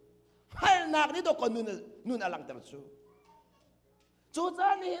ให้นักนี่ตัวคนนู่นอลังเตอร์จูจ้า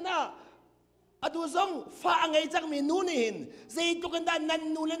นี่นะอะดูซงฟ้าไงจังมีนู่นนี่เห็นใจตุกันด้านนั้น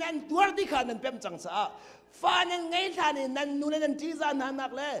นู่นนั่นตัวที่ขานันเป็นจังสะฟ้านั่นไงท่านี่นั่นนู่นนั่นที่จานนั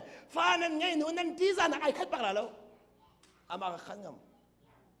กเลยฟ้านั่นไงนู่นนั่นที่จานไอ้ขัดปากเราอามาขันงำ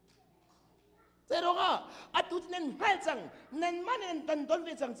ใจร้องอะดูนั่นให้จังนั่นมันนั่นตันต้นไป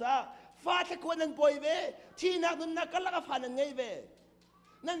จังสะฟ้าตะกวนนั่นปล่อยเวที่นักนุ่นนักกันละก็ฟ้านั่นไงเว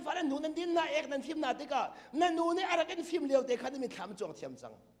นั่นฟ้านั่นหนูนั่นดินนาเอกนั่นฟิล์มนาติกานั่นหนูนี่อะไรกันฟิล์มเลี้ยวเด็กขันมีทำจงเทียมจั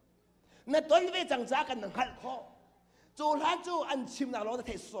งนั่นต้นเวจังจ้ากันนั่งหัดคอจูร้านจูอันชิมนาเราจะเ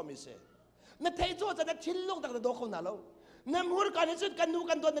ทสวมิเสนั่นเทจูจะได้ชิ้นลูกตั้งแต่โดคนนาเรานั่นหัวกันนี่จุดกันดู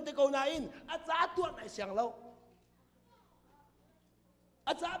กันตัวนั่นตะโกนอินอาจารย์ตัวไหนเสียงเราอ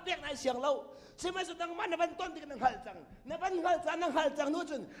าจารย์เปียกไหนเสียงเราใช่ไหมสุดท้ายมันนั่นเป็นต้นที่กันนั่งหัดจังนั่นเป็นหัดจังนั่งหัดจังนู้น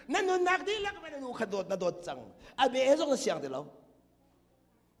จุนนั่นนุ่นนักดีแล้วก็เป็นนุ่นขดนั่นโดดจังอาเบะส่งเสียงเดียวเรา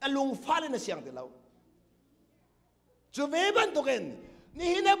อาลุงฟ้าเลยเสียงเดียวเราจูเวบันตุกันนี่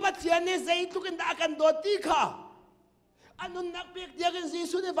หินาปัจจัยนี่ใจตุกันตากันโดดตีค่ะอันนุ่นนักเปียกเดียกันซี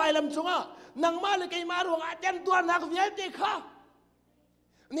สุดในไฟลำชงอ่ะนังมาเลยไกมาหลวงอาเต็มตัวนักเวียนตีค่ะ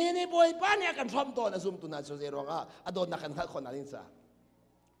นี่บอยป้าเนี่ยกันพร้อมตัวนะซุ่มตุนันสุเซรวงอ่ะโดนนักกันขัดคนนั้นซะ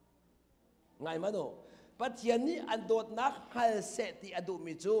ไงมาโนปัจจัยนี้อันโดดนักฮัลเซติอดู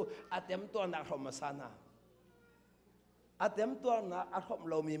มิจูอาเต็มตัวนักพรหมสานาอาเต็มตัวนักอาพรหม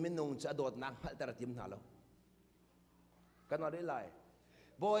เรามีเมนูจะโดดนักฮัลแต่ละทีมนาเรากันว่าได้ไร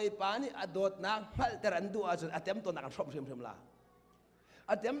บอยปานี่อโดดนักฮัลแต่ละดูอาจจะอาเต็มตัวนักพรหมเทียมละ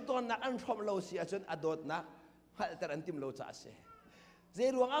อาเต็มตัวนักอันพรหมเราเสียจนอโดดนักฮัลแต่ละทีมเราจะเสียเจ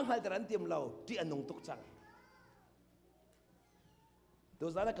รวงอันฮัลแต่ละทีมเราที่อันนงตุกจังตัว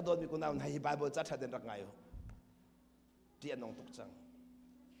สารกระโดดมีคุณเอาในไบเบิลจัดชัดเด่นรักไงที่อันนงตุกจัง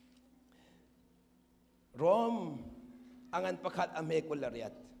รวมอังอันประคัดอเมริกุลเรีย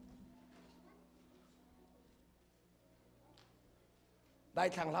ดได้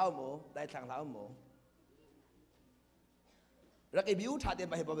ทางเล่าหมูได้ทางเล่าหมูรักไอ้บิวชัดเด่น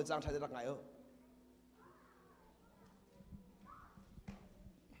ไปไบเบิลจังชัดเด่นรักไง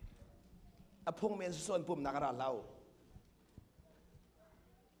อพงเมนส่วนปุ่มนักการเล่า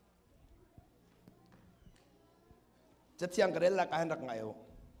จะเที่ยงกันเรื่องละการรักไง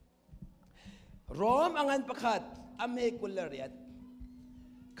รวมอังอันประคัดอเมริกุลเรียด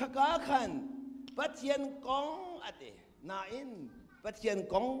ข้าก้าขันปัจเจียนกองอะไรนาอินปัจเจียน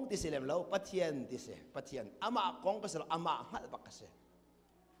กองที่เสลมเราปัจเจียนที่เสปัจเจียนอามา กองก็เสลอามาหัดปักก็เส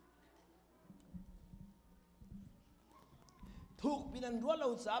ทุกปีนั้นรัวเรา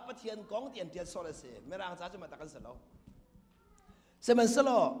จ้าปัจเจียนกองที่อันเดียร์โซเลเสไม่ร่างจ้าจะมาตะกันเสลเสมันเส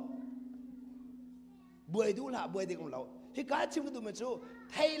ลบวยดูละบวยดีของเราที่การชิมก็ดูมันจู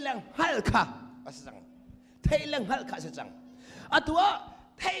ไทยแรงฮัลค่ะอะไรสังไทยแรงฮัลค่ะสังอัตัว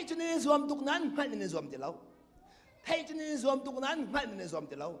ไทยจุดนี้รวมตุกนั้นฮัลนี่รวมที่เราไทยจุดนี้รวมตุกนั้นฮัลนี่รวม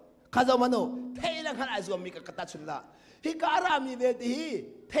ที่เราข้าจะมาโน่ไทยแรงฮัลอาจรวมมีกับกตัดชุนละที่การามีเวที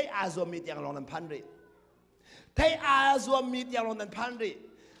ไทยอาจรวมมีที่อย่างลงนั้นพันริไทยอาจรวมมีที่อย่างลงนั้นพันริ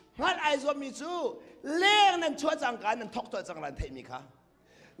ฮัลอาจรวมมีจูเลี้ยงนั้นชั่วจังการนั้นทอกตัวจังการไทยมีค่ะ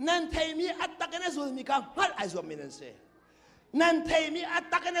นั่นไทยมีอัตตะกันส่วนมีการฮัลไอซวมมีนั่นเส นั่นเทมีอัต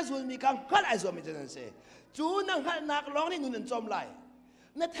ตะกันส่วนมีกังฮัลไอส่วนมีจะนั่นเสจูนังฮัลนักร้องนี่นุ่นจอมไหล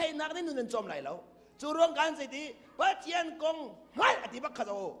นั่นเทนักนี่นุ่นจอมไหลแล้วจูร่วงกันสิทีปัจเจียนกงฮัลอธิบักขะโ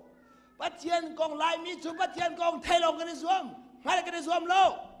ตปัจเจียนกงลายมีจูปัจเจียนกงเทลงกันในส่วนฮัลกันในส่วนโล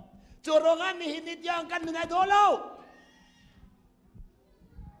จูร่วงกันมีหินนิดยังกันนุ่นไอโดโล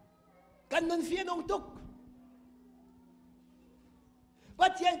กันนุ่นเฟียนงตุกปั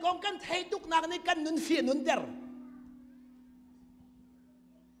จเจียนกงกันเทตุกนักนี่กันนุ่นเฟียนุ่นเดอร์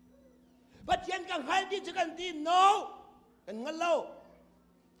ปัจเจียนกันให้ที่จะกันที่โนกันงั้นเล่า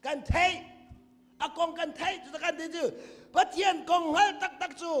กันเทอากงกันเทจะกันที่จูปัจเจียนกงให้ตั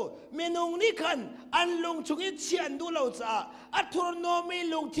กจูเมนูนี้ขันอันลงชุกิเชียนดูเราจะอัตุรโนมี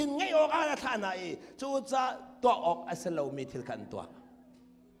ลงทิ้งไงออกอาท่าไหนจูจะตัวออกอัศเรามีทิลกันตัว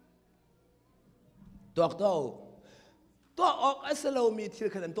ออกอัศเรามีทิล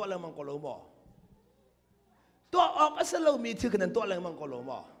กันตัวเรื่องมังกรโลมอตัวออกอัศเรามีทิลกันตัวเรื่องมังกรโล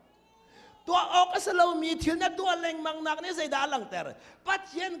มอตัวออกอัศเรามีทิลนั้นตัวเรื่องมังนักนี่ใส่ดาลังเตอร์ปัจเ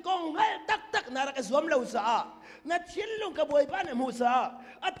จียนกงให้ตักนารักสวมเราซะนัดทิลลงกระบวยป้านมูซา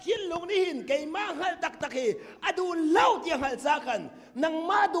อัดทิลลงนี่หินไก่มาให้ตักอดูเล่าที่ให้ซากันนัง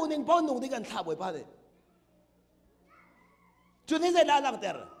มาดูหนึ่งป้อนหนุ่งที่กันท่าบวยป้านจุดนี้ใส่ดาลังเต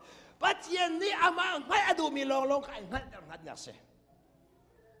อร์ปัจเจียนนี่อามาให้อดูมีลงใครให้แต่หัดหนักเสีย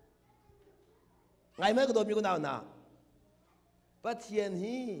ไงเมื่อก็โดนมีคนเอาหน้าปัจเจียน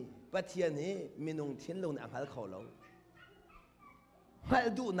นี้มีนุ่งทิ้นลงในอังหัลเขาแล้วให้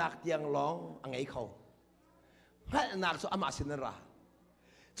ดูนักเตียงร้องอังไงเขาให้นักสุอามาสินรา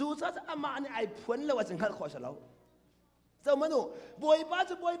จู่ซะอามาเนี่ยไอ้พ้นแล้วว่าจังหัลเขาเสร็จแล้วเจ้ามันดูบวยป้า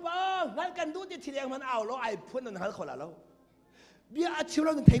งั้นกันดูที่ทีเดียงมันเอาแล้วไอ้พ้นนั่นหัลเขาแล้วเบี้ยอาชีพเร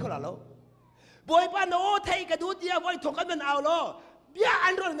าเนี่ยเทก็แล้วบวยป้าโน้เทกันดูเดียวบวยถกกันมันเอาแล้วเบี้ยอั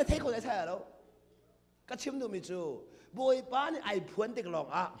นเราเนี่ยเทก็ได้ใช่แล้วก็ชิมดูมิจูบวยป้าเนี่ยไอ้พ้นเด็กหลอก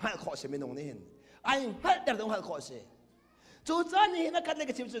หัลเขาเสียไม่นงนี่เห็นไอ้หัลแต่ต้องหัลเขาเสียจู่จ้านี่นักการเล่น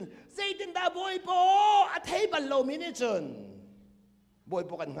กับชิมจุนเสียดินดาบวยป้าเทบัลโลมินิจุนบวย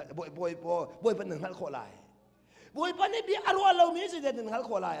ป้ากันบวยป้าหนึ่งหัลเขาลายบวยป้าเนี่ยเบี้ยอารวาเรามินิจุนเดินหัลเข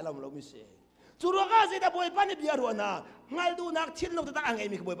าลายเรามิเสียจู่รัวก็เสียดาบวยป้าเนี่ยเบี้ยรัวนะงั้นดูนักทิ้งลงตั้งอังไง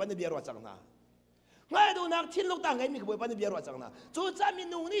มีขบวยป้าเนี่ยเบี้ยรัวจังนะงั้นดูนักทิ้งลงตั้งอังไงมีขบวยป้าเนี่ยเบี้ยรัวจังนะจู่จ้ามี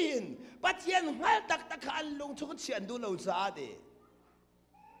นุ่งนี่หินปัจเจียนงั้นตักขันลงชุกเชียนดูเราซาดี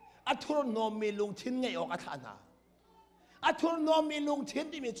อัทุรโนมีลงทิ้งไงออกอัฐานะอัทุรโนมีลงทิ้ง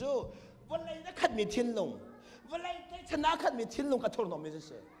ที่มีจู่วันไรนักขัดมีทิ้งลงวันไรได้ชนะขัดมีทิ้งลงอัทุรโนมีจะเ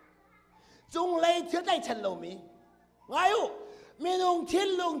สียจงเลยเที่ยวได้ฉันเรามีไงอยู่มีลงทิ้ง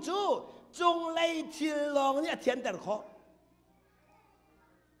ลงจู่จงเลยทิ้งลงเนี่ยเทียนแต่ขอ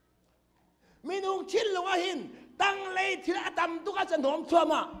มีนุ่งทิ้งลงอาหินตั้งเลยทิ้งอาตมตุกอาจจะหนอมชัว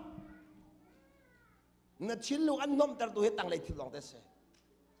มาเนี่ยทิ้งลงอันน้อมแต่ตัวเหตุตั้งเลยทิ้งลงแต่เสีย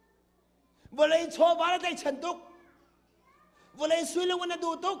วันเลยชัวบาร์ได้ฉันตุกวันเลยสุยลงวัน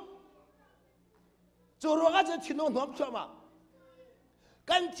ดูตุกจูรัวก็จะทิ้งลงหนอมชัวมา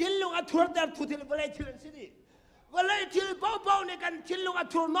กันทิ้งลงอันทุรแต่ทุติวันเลยทิ้งสิดีวันเลยทิ้งเบาๆเนี่ยกันทิ้งลงอัน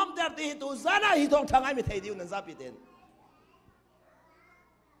ทุรน้อมแต่ที่ตัวซานาฮิตองทางไอ้ไม่ไทยดิวนั่นซาปิเตน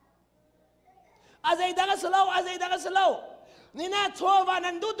อาศัยดังสโลนี่นะชัวว่า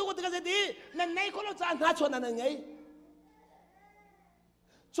นั่นดูตัวกันสิดีนั่นในคนเราจะหาชัวนั่นไง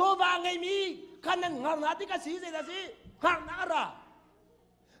ชัวว่าไงมีขันนั่นหาหน้าที่กันสิเสียสิหาหน้าระ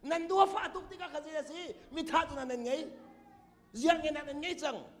นั่นดูฟ้าตุกที่กันสิสิมีท่าตัวนั่นไงยังไงนั่นไง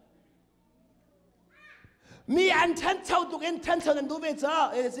จังมีอันฉันเช่าตุกอันฉันเช่านั่นดูเวจ้า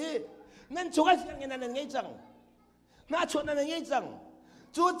สินั่นชัวร์ยังไงนั่นไงจังน่าชัวนั่นไงจัง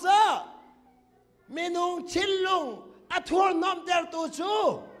จู่จ้ามีนุ่งชิ้นลุงอัฐวน้อมเดรตัวชู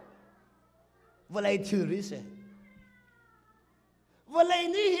วลัยถือริเสวลัย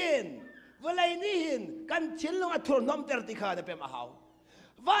นี่เห็นกันชิ้นลุงอัฐวน้อมเดรติขาเนี่ยเป็นมหา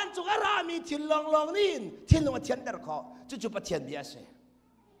วันจุกรามีชิ้นลองนี่ชิ้นลุงอัฐเทียนเดรขอจู่ๆปัจเจียนเบียเส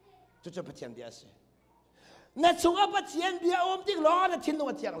จู่ๆปัจเจียนเบียเสนั่นสุกปัจเจียนเบียอมติ๊กร้องนั่นชิ้นลุง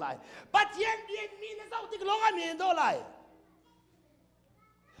อัฐเทียงลายปัจเจียนเบียมีนั่นเจ้าติ๊กร้องมีนั่นโดลาย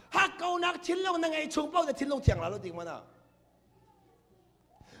หากเกานักทิ้งลงยังไงชงเป้าจะทิ้งลงเถียงเราจริงมั้ยนะ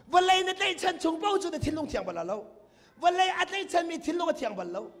วันไรนั่นได้ฉันชงเป้าจะทิ้งลงเถียงบัลเราวันไรอันได้ฉันมีทิ้งลงเถียงบัล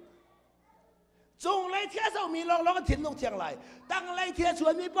เราจงไรเที่ยเจ้ามีลองก็ทิ้งลงเถียงไรตั้งไรเที่ยชว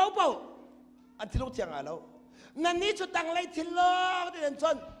นมีเป้าอันทิ้งลงเถียงเรานั่นนี่จุดตั้งไรทิ้งลงเดินช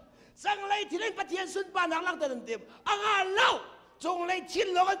นสังไรทิ้งเล่นปะเทียนสุนปานักลังเดินเต็มอ่างเราจงไรทิ้ง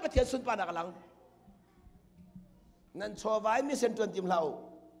ลงปะเทียนสุนปานักลังนั่นโชว์ไว้มีเส้นจวนจิมเรา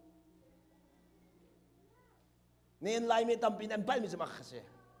นี่ไล่ไม่ตำปีนั้นไปมิสมักเสีย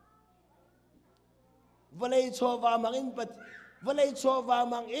วันเลยชัวว่ามังอินปัด วันเลยชัวว่า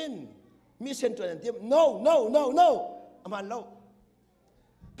มังอินมีเส้นตัวนั้นเทียม no no no no อามันเล่า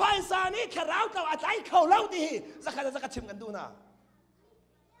ภายษานี้ขราวเจ้าอาจารย์เขาเล่าดีสักการชิมกันดูนะ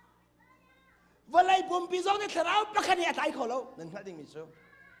วันเลยปุ่มปีโซ่ในขราวประคันอาจารย์เขาเล่านั่นแค่ดิ่งมิโซ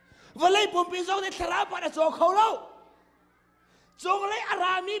วันเลยปุ่มปีโซ่ในขราวประโจเขาเล่าจงเลยอาร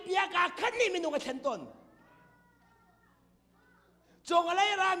ามีเบียกาขันนี่มีนุกเช่นต้นจงเลย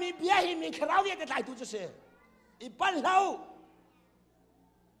อารามีเบียหิมีขราวเนี่ยจะตายตัวจะเสียอีปันเล่า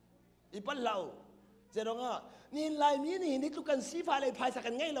อีปันเล่าเจ้าน้องนี่ลายมีนี่ทุกคนสีฟ้าเลยพายสักกั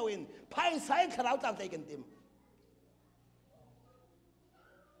นไงเราเองพายสายขราวตามใจกันเต็ม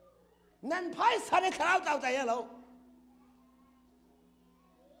นั่นพายสายขราวตามใจเรา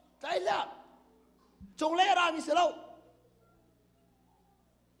ใจละจงเลยอารามีเสียเรา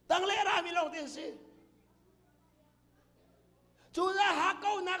ตั้งเลยอารามีลงเตียงสิจูจะหาเก้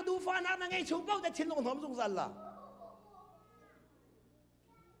านักดูฟ้านักนั่งไงชูเป้าแต่ชิ้นลงหอมสงสารละ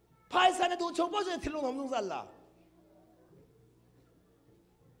ภายสารดูชูเป้าจะชิ้นลงหอมสงสารละ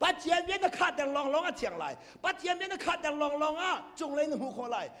ปัจเจียนเวียนขาดดังลองลองอ่ะเถียงไหลปัจเจียนเวียนขาดดังลองลองอ่ะจงเลยหนึ่งหูโค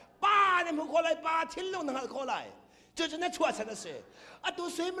ไหลป้าเนี่ยหูโคไหลป้าชิ้นลงหนึ่งโคไหล就那错才的是，啊，都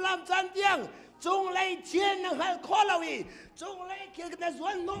水不浪沾顶，中来天能还靠了喂，中来给那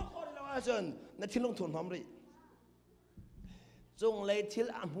软弄靠了啊阵，那天龙同他们的，中来天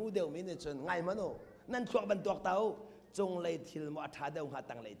阿姆掉面的阵，挨么喏，นั่นทั่วบรรทุกเต้าจงเลยทิลมาท้าเดาหา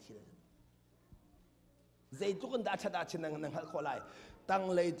ตังเลยทิลใจทุกคนด่าชะดาชินังนังฮัลโคไลตัง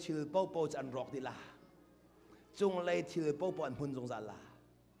เลยทิลเป้าเป้าจันรอกดีละจงเลยทิลเป้าเป้าอันพุนจงจันละ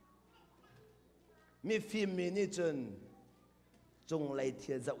มีฟิล์มมีนี่จงเลยเ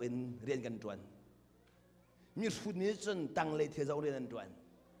ทียเจ้าเอ็นเรียนกันจวนมีฟุตนี้ตั้งเลยเทียเจ้าเรียนกันจวน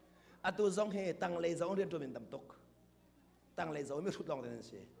อาตัวจงให้ตั้งเลยเจ้าเรียนตัวเป็นตำตกตั้งเลยเจ้าไม่ชุดลองเรียนเ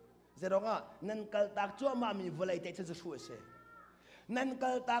สียเจ้าว่านั่นกัลตักจั่วมามีวลัยใจฉันจะช่วยเสียนั่นกั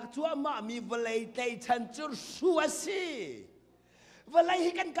ลตักจั่วมามีวลัยใจฉันจะช่วยเสียวลัยใ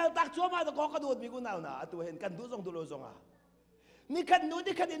ห้กันกัลตักจั่วมาตะกอกระโดดมีกูน่าวนะอาตัวเห็นกันดูจงดูโลจงอ่ะนี่ขันนู้น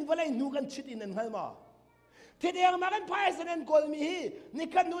นี่ขันอินวลัยนูกันชิดอินนั่นเหรอมาที่เดียวมากันพายสนันกอลมีนี่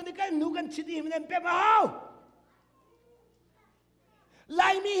ขันนู้นนี่ขันนูกันชิดอินนั่นเป็นมาเอาลา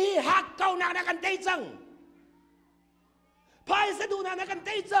ยมีหักเก่าหนักนักกันเตยจังพายสะดูนักนักกันเต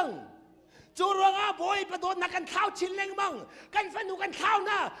ยจังจูรังอาบอยประโดดนักกันข้าวชิ้นเล็งมังกันฟันนูกันข้าว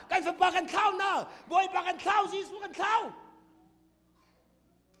นะกันฟันปากันข้าวนะบอยปากันข้าวซีสูกันข้าว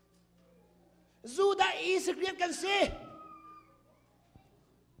จูดาอีสเรียนกันสิ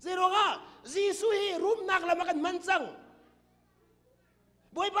เจรองาจีสุฮีรุมนักละมากันมันจัง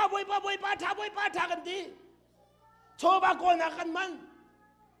บอยป้าท้ากันดีโชบากอนักกันมัน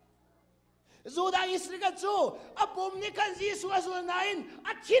จูดาอิสริกันจูอับบุมนี่กันจีสุอาสุนัยน์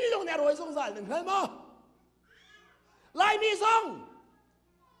อัดชิ้นลงในรอยสงสารหนึ่งเห็นมั้ยลายมีซอง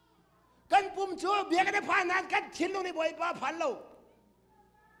กันปุ่มจูเบียกันได้ผ่านนั้นกันชิ้นลงในบอยป้าผ่านเรา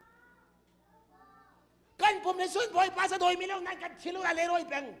กันผมในส่วนบอยป้าสะดอยมีแล้วนั่นกันชิลลูกอะไรรอย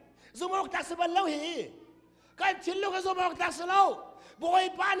แปงสมองตักสบันเล่าหีกันชิลลูกกับสมองตักสเล่าบอย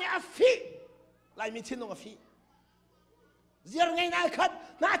ป้าเนี่ยอฟีลายมีชิลลูกอฟีเรื่องไงน่าขัด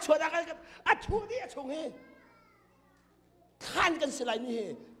น่าชวนกันอัดชูนี่อัดชงเฮขันกันสิลายนี่เฮ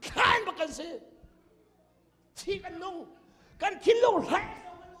ขันประกันสิชี้กันนุ่งกันชิลลูกแท้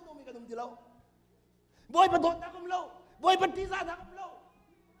กันนุ่งมีกันนุ่งที่เราบอยประโดดนักกันเราบอยปฏิเสธนักกันเรา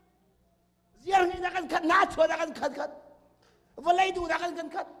เรื่องนี้นักกันขัดน่าชวนนักกันขัดวันไรดูนักกัน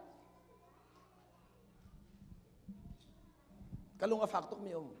ขัดกันลงมาฝากตุก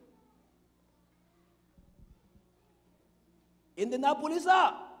มีอินเดียนาโพลิส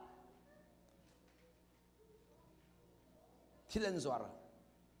ที่เลนสวาร์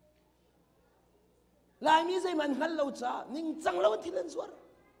ลายมีใจมันขันเราจ้านิ่งจังเราที่เลนสวาร์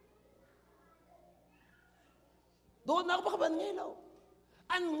โดนนักบักบันไงเรา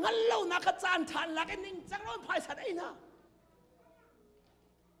อันงั้นเรานักจานทานลักนิ่งจังเราพายสัตว์ไอ้นะ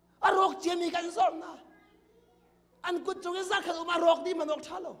อารมณ์เจมีกันสอนนะอันกุศลสักขนมารอกดีมันออก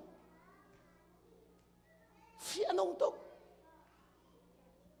ท่าเราฟีอันองตุก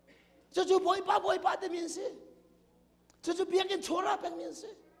จู่ๆบอยป้าเดมินสิจู่ๆเบียกินชัวร์เป็นมินสิ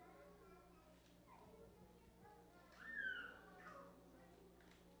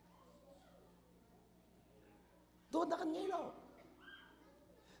โดนนักไงเรา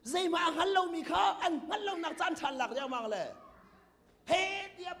ใจมาหันเรามีข้าอันหันเรานักจานชันหลักเดียวมังเลยเฮ้ย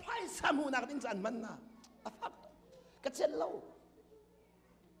เดียไพ่สามูนักดิ้งจันมันนะอะฟักกระเช็ดเรา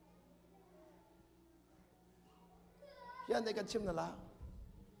ยันได้กันชิมนั่นละ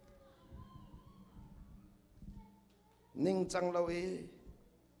นิ่งจังเรา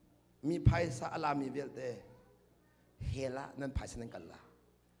มีไพ่สาลามีเวลเต hela nan phai san kan la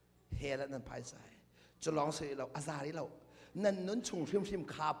hela nan phai sai cholong se lo azari lo nan nun chung phim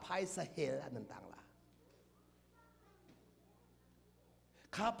kha phai sa hela nan tang la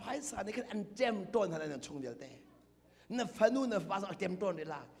kha phai sa ni kan an jem ton hanan nan chung del te na fanu na fa sa jem ton de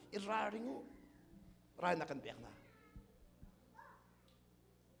la ira ringu rai na kan pek na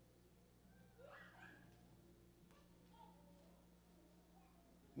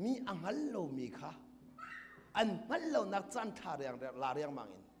mi angal lo mi kha an ngal lo nak chan tha riang la riang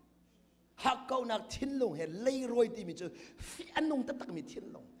mangin hak kau nak thin long he lei roi ti mi chu fi anung tak mi thin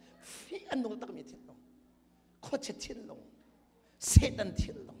long fi anung tak mi thin long kho che thin long se dan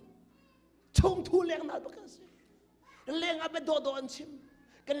thin long chung thu leng na ba kan se leng abe do do an chim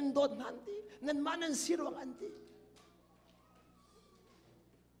kan do nan ti nan manan sirwang an ti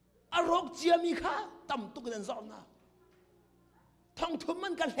arok chia mi kha tam tu kan zon na thong thum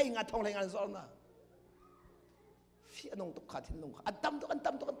man kan lei nga thong lei nga zon na fi anung tuk kha thin long an tam tu an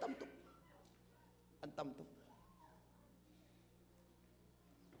tam tu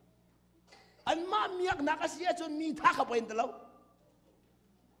an ma miak nakasia chun mi tha kha poin talo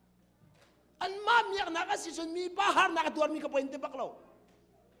an ma miak nakasi chun mi pa har nak tuar mi ka poin te baklo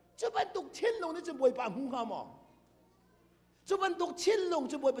chuban tuk chin long ni chu boi pa hu nga mo chuban tuk chin long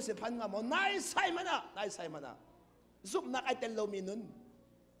chu boi pa se phan nga mo nai sai mana zup nak ai tel lo mi nun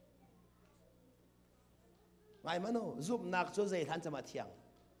ngai mano zup nak chu zai than chama thiang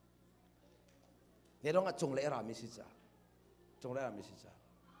ne rong a chung le ra mi si cha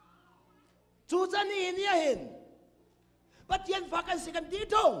chu cha ni ni hin patien fa kan si kan ti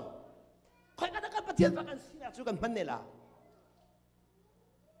thong khoi ka ka patien fa kan si na chu kan man ne la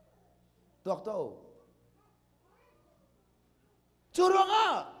tok to chu ronga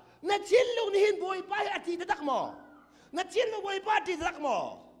na chin lu ni hin boi pa a ti tak mo na chin lu boi pa ti tak mo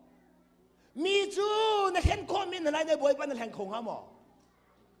mi chu na hen ko min na ne boi pa na hen khong ha mo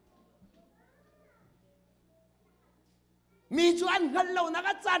mi chu an ngal lo na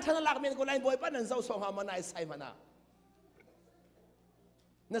ka cha than lak men ko lai boi pa nan sau song ha ma nai sai ma na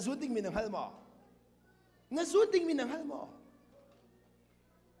na zu ding min hal mo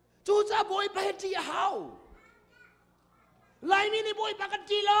chu cha boi pa ti hao lai mi ni boi pa kan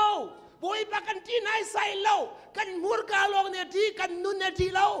ti lo boi pa kan ti nai sai lo kan mur ka long ne ti kan nun ne ti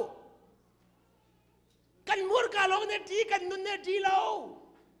lo kan mur ka long ne ti kan nun ne ti lo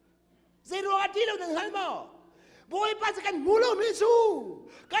zero a ti lo nang hal mo boi pa kan mulo mi chu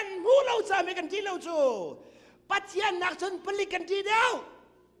kan mulo cha me kan ti lo chu pathian nak chon pali kan ti dau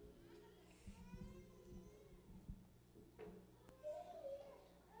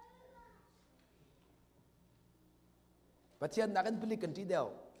pathian nak kan pali kan ti dau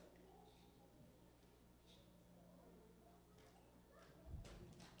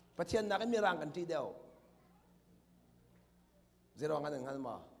pathian nak kan mi rang kan ti dau zero ngan ngal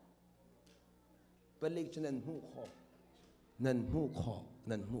ma palik chunan hu kho nan hu kho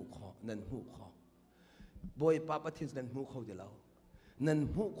boy pa pathin nan hu kho de lao nan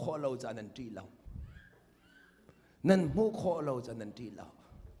hu kho lo cha nan ti lao nan hu kho lo cha nan ti lao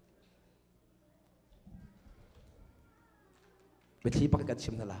be thi pak ka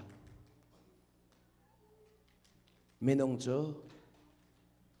chim na la menong cho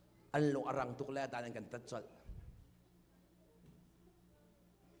an lo arang tuk la ta nan kan tat chol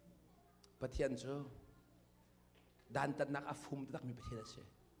pathian cho dan tat nak afum tak mi pathian se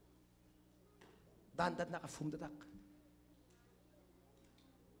dan tat nak afum tak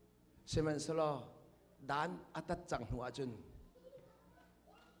semen solo dan atat chang hu ajun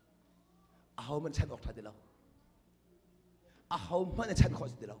aho man chan ok tha de lo aho man chan kho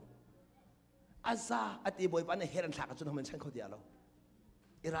de lo aza ati boy pa ne heran thak chun man chan kho dia lo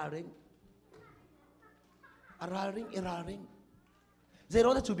iraring zero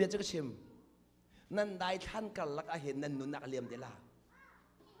na chu bia cha chim nan dai than kal lak a hen nan nun nak liam de la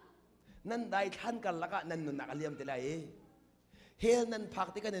nan dai than kal lak a nan nun nak liam de la e hel nan phak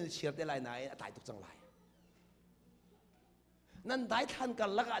ti kan chir de lai nai a tai tuk chang lai nan dai than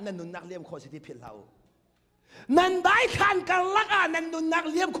kal lak a nan nun nak liam kho si ti phil lau nan dai than kal lak a nan nun nak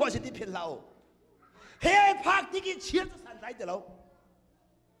liam kho si ti phil lau he phak ti ki chir ta san dai de lo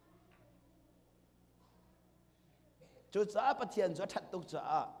chu cha pathian cho that tuk cha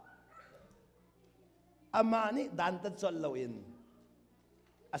amani dan ta chol lo in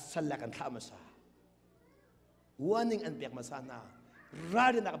asal la kan thama sa warning an pek masana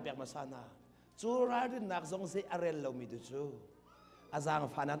radin nak pek masana chu radin nak zong se arel lo mi du chu azang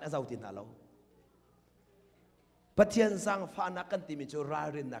fanan azau tin halo pathian sang fana kan ti mi chu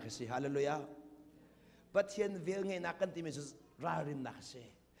radin nak si hallelujah pathian vel nge nak kan ti mi chu radin nak si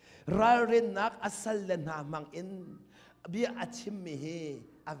radin nak asal la na mang in เบียอาชิมมีเฮ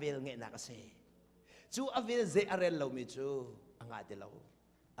อเวลเงนักเสจูอเวลเจอเรลเรามีจูอ่างาติเรา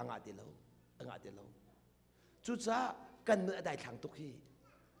อ่างาติเราอ่างาติเราจูจ้ากันนุนอะไรทางตุกี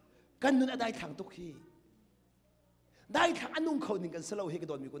กันนุนอะไรทางตุกีได้ทางอนุงเขาหนึ่งกันสลาวเฮกโ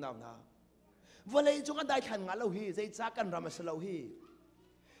ดนมีกุนาวนาวันเลยจงได้ทางงาเราเฮใจจ้ากันรามาสลาวเฮ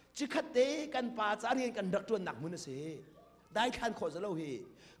จิขัดเตกันป่าจารีกันรักตัวหนักมุนเสได้ทางขอสลาวเฮ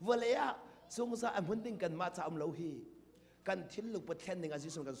วันเลยอะสงสารอันพุ่นดิ้งกันมาจากอัมลาวเฮกันทิ้งลูกประเทศหนึ่งอาศั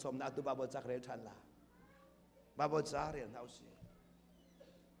ยส่วนกันสมนาตัวบาบจากเรียนทันละบาบจากเรียนเอาสิ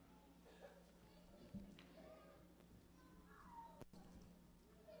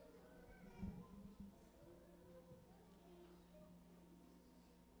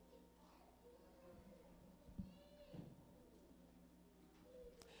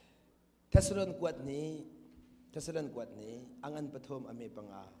เทศรันกวดนี้อังันปฐมอเมปัง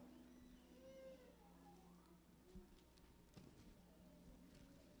อา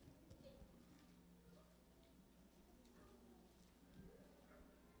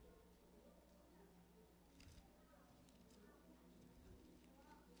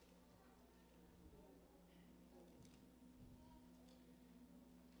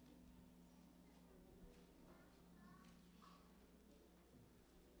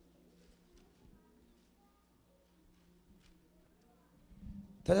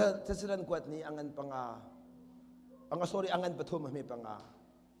เทศรันกวดนี้อังันปังอาsorry อังันปฐมอเมปังอา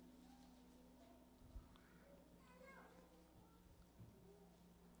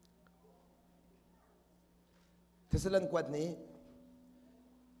เทศรันกวดนี้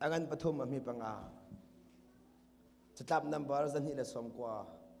อังันปฐมอเมปังอาจะตับนัมบาร์จันฮิเลสอมกว่า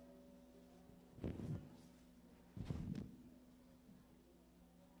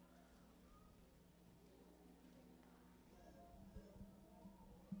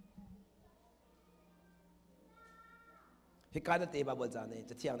ฮิการเตะบาบจานี่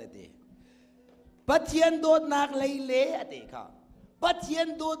จะเที่ยงเตะปัจเจียนโดดนักเลยเละเตะค่ะปัจเจียน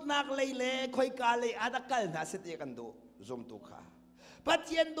โดดนักเลยเละคอยกาเลยอาตะกันนะเสตีกันดูจมตุค่ะปัจเ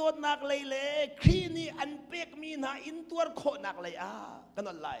จียนโดดนักเลยเละครีนี่อันเป็กมีนาอินตัวโคนักเลยกัน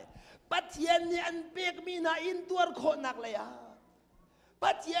อะไรปัจเจียนนี่อันเป็กมีนาอินตัวโคนักเลย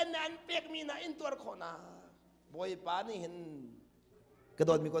ปัจเจียนนี่อันเป็กมีนาอินตัวโคนักบอยปานี่เห็นกระโด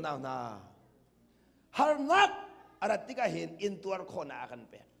ดมีคนเอาหน้าฮาร์นักอาร์ติกาเห็นอินตัวโคนากัน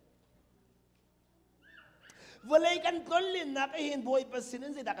เป็นวันเลยกันต้นลินนักเห็นบอยประสิท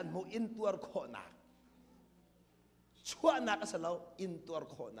ธิ์สิดักันมูอินตัวโคนาชั่วนักสลาวอินตัว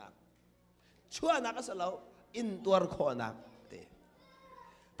โคนาชั่วนักสลาวอินตัวโคนาเต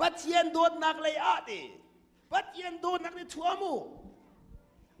ปัจเจียนโดนนักเลยเตปัจเจียนโดนนักในชั่วมู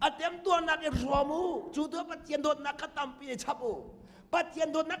อาเต็มตัวนักในชั่วมูจู่ตัวปัจเจียนโดนนักก็ตั้มปีชับมูปัจเจียน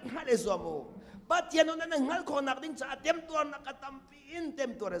โดนนักหาในชั่วมูปัจเจียนนั้นหัลคนนักดิ้งจะเต็มตัวนักตั้มปีอินเต็ม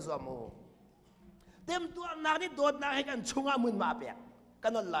ตัวเรซโมเต็มตัวนักนี่โดนนักให้กันชงอามุนมาเปียกั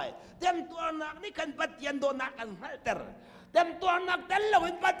นนั่นเลยเต็มตัวนักนี่กันปัจเจียนโดนนักกันหัลเตอร์เต็มตัวนักแต่ละวั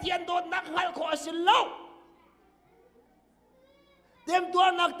นปัจเจียนโดนนักหัลขอสิลโลเต็มตัว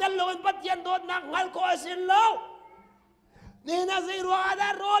นักแต่ละวันปัจเจียนโดนนักหัลขอสิลโลนี่นะสิรัวดา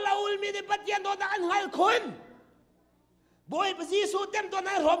รอลาอุลมีดิปัจเจียนโดนนักหัลคนบอยประสิทธิ์สุดเต็มตัว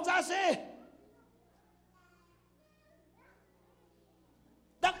นักรอมซาเซ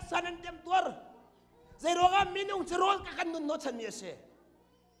ดักสันเต็มตัวใจร้องมินุงจะร้องกันนุนโนชันมีเส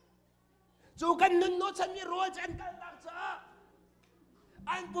จูกันนุนโนชันมีร้องจันกันตักษา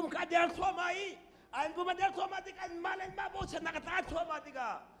อันปุ่มขาเดียร์ทั่วมาอีอันปุ่มมาเดียร์ทั่วมาติกันมาเล่นมาโบชนะกันตาทั่วมาติกา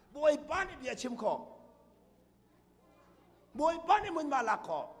บอยป้านเดียชิมขอบอยป้านมุนมาลักข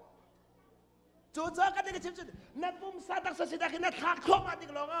อจูเจอกันได้ชิมสุดนับปุ่มซาตักษาสิดากินนัดทักทั่วมาติ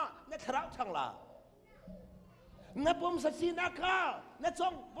กลงอ่ะนัดทราช่างละนับผมสัสีนักข้านับส่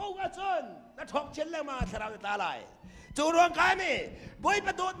งปูกระชนนับทอกเชนเลยมาสระตาลายจูรวงกันนี่บอยป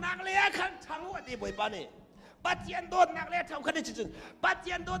ระโดดนักเลี้ยขันช่างวัดดีบอยปานี่ปัจเจียนโดดนักเลี้ยทำคดีจุดปัจเ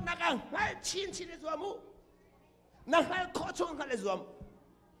จียนโดดนักอ่ะให้ชินในสวมุนักให้ขอชงกันในสวม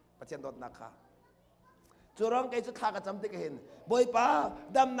ปัจเจียนโดดนักข้าจูรวงกันจะข้ากับจำติกเห็นบอยป้า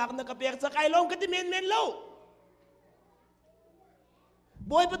ดำนักนักเปียกสกายลงกันที่เมนลู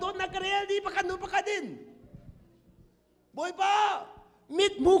บอยประโดดนักเลี้ยดีประกันนุประกันดินบอยป้ามิ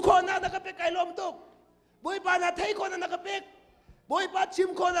ดมูคนนักเป็กไก่ลมตุกบอยป้านาไทยคนนักเป็กบอยป้าชิม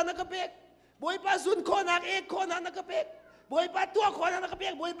คนนักเป็กบอยป้าซุนคนนักเอกคนนักเป็กบอยป้าตัวคนนักเป็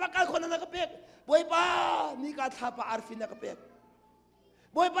กบอยป้าการคนนักเป็กบอยป้านี่การทับอาร์ฟินนักเป็ก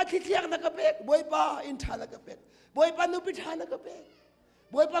บอยป้าทิเทียงนักเป็กบอยป้าอินทานักเป็กบอยป้านุปิธานักเป็ก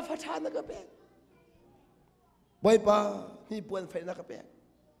บอยป้าฟัชานักเป็กบอยป้านี่ปวนไฟนักเป็ก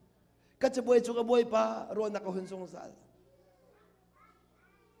ก็จะบอยจุกบอยป้าโรนักหุ่นสงสาร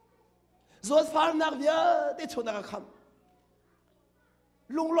rồi phá nạc vía để cho nạc khăm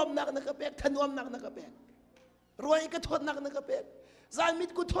lung lom nạc nạc bẹt thân ôm nạc nạc bẹt rồi cái thôn nạc nạc bẹt giải mít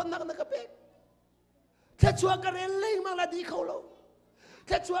của thôn nạc nạc bẹt thế chúa cái rèn lên mang là đi khâu lâu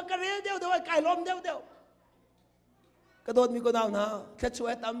thế chúa cái rèn đeo đeo cài lom đeo đeo cái đôi mi cô nào nào thế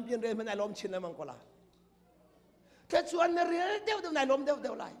chúa tắm biên rèn bên này lom chín là mang cô là thế chúa này rèn đeo đeo này lom đeo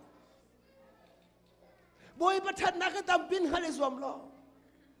đeo lại bôi bắt thân nạc cái tắm biên hai zoom lo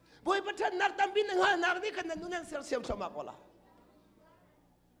bôi bắt thân nạc tắm biên hai nạc đi cái này nuôi xem xem cho mà cô là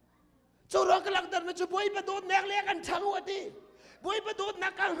chỗ đó cái lạc đàn nó cho bôi bắt đốt nạc lấyกันทั้งวันดิบอยประตูนั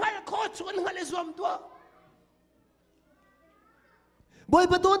กการให้ข้อชวนให้เลยสวมตัวบอย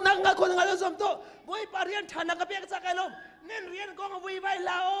ประตูนักงานคนให้เลยสวมตัวบอยปาเรียนฐานะกับเบียกสักไอ้ลมเน้นเรียนกองวิไว้เ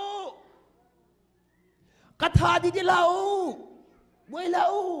รากระทาดีๆเราบอยเรา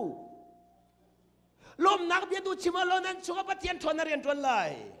ลมนักเบียดูชิมาโลนั้นชัวร์ปะเทียนทนเรียนทนเลย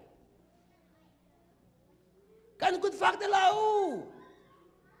กันกุดฟักเดเรา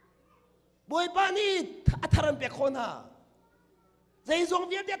บอยปานี่ทารันเปียกคนฮะใจทรง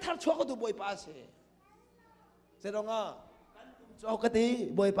เวียนเดียทัดชัวก็ดูบอยป้าเสียเสร็จแล้วก็จอกตี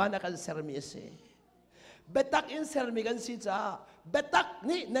บอยป้านักการเซอร์มิสเบตักอินเซอร์มิกันสิจ้าเบตัก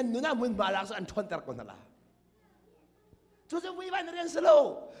นี่นั่นนู่นน่ะมุนมาลักษณ์อันทนตระกูลนั่นละจู่ๆวิวันเรียนสโล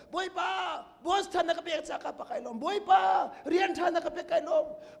บอยป้าบอสท่านนักเบียกสักปะไก่ลมบอยป้าเรียนท่านนักเบียกไก่ลม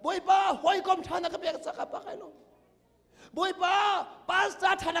บอยป้าหอยกอมท่านนักเบียกสักปะไก่ลมบอยป้าปาสตา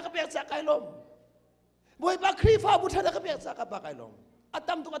ท่านนักเบียกสักไก่ลมบอยปากครีฟ้าบุตรนักเบียดสักปากไอ้ลงอัตต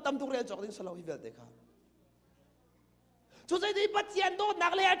มตุเรียนจอกดิ้งสลาวิเวลเด็กค่ะจุดใจที่ปัจเจียนโดนนั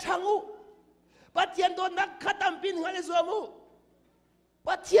กเลี้ยช่างอูปัจเจียนโดนนักขัดตำปินหันในสวมู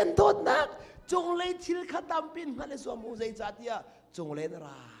ปัจเจียนโดนนักจงเลยทิลขัดตำปินหันในสวมูใจจัดยาจงเลยนร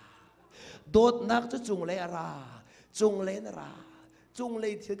าโดนนักจะจงเลยราจงเลยนราจงเล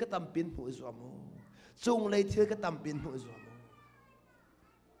ยทิลขัดตำปินหัวสวมูจงเลยทิลขัดตำปินหัวสวมู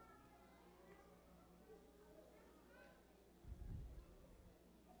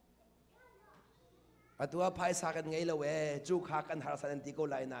ตัวภายสากันไงละเวจูขากันหาสันติโก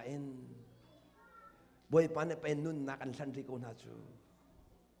ไลนาอินบอยปานเป็นนุ่นนักอันสันติโกนาจู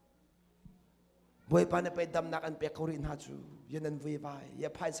บอยปานเป็นดำนักอันเปียกเขารินฮาจูยันนันวีไวยั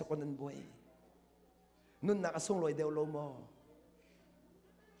นภายสกุลนันบอยนุ่นนักส่งลอยเดียวโลโม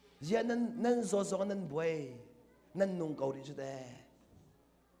ยันนั่นโซโซนันบอยนั่นนุ่งเกาหลีจุดเด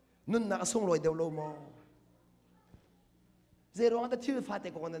นุ่นนักส่งลอยเดียวโลโมเจรองแต่ชื่อฟาเต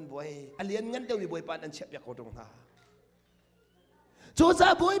กองนั้นบวยอเลียนงั้นเดี๋ยวนี้บวยปานอันเฉียบอยากเขาตรงท่าจูจ่า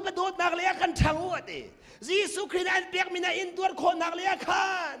บวยประตูนักเลี้ยกันช่างวัดดิยิสุคริสต์อันเปียกมินาอินตัวคนนักเลี้ยขั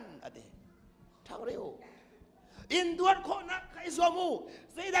นอดีช่างเร็วอินตัวคนนักใครสวมู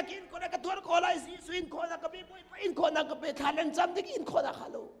เสียดักอินคนนักตัวคนอะไรยิสุอินคนนักกับบวยอินคนนักกับทานันจำดิอินคนนักฮั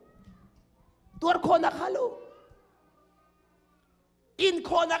ลโหลตัวคนนักฮัลโหลอินค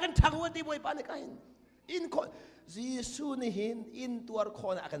นนักกันช่างวัดดิบวยปานกันอินคนยิสุนี่หินอินตัวค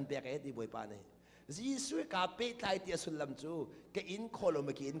นอากันเปียกเอ็ดดีบวยปานี่ยิสุกับเปตไลเตียสุลลัมจูกับอินโคโลเม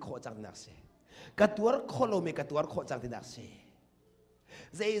กับอินโคจังนักเสกับตัวโคโลเมกับตัวโคจังที่นักเส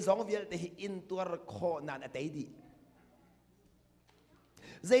เจสองเวลเตหิอินตัวโคนันอัตย์ดี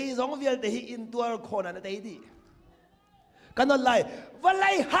เจสองเวลเตหิอินตัวโคนันอัตย์ดีกันนั่นเลยวันไร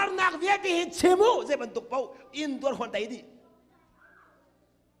ฮาร์นักเวลเตหิชิมูเจบรรทุกเป้าอินตัวคนอัตย์ดี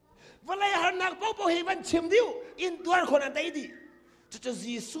วันไรหานักเป้าเป้าเฮวันชิมดิวอินตัวคนอันใดดีจะ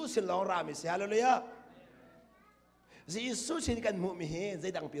ยิสุสินลองรามิเสียเลยอะยิสุสินกันมุมิเฮใจ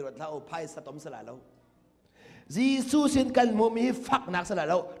ดังปีรถเราพายสตอมสลายเรายิสุสินกันมุมิฟักนักสลาย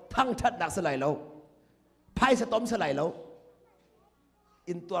เราทั้งชัดนักสลายเราพายสตอมสลายเรา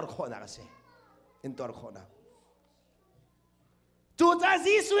อินตัวคนนักเสียอินตัวคนนักจู่จะ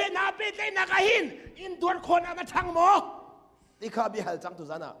ยิสุเอนาเปได้นักหินอินตัวคนนักทั้งหมดที่ข้าบิฮัลจังตุ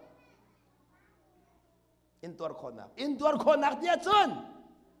ซานะอินตัวคนนักเดียจน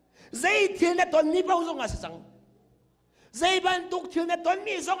ใจเทียนในตอนนี้เป้าส่งอาสังใจบันทุกเทียนในตอน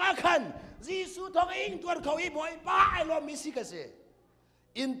นี้ส่งอาคันยิสุทองอินตัวเขาอีบอยป้าไอลอมิสิกเส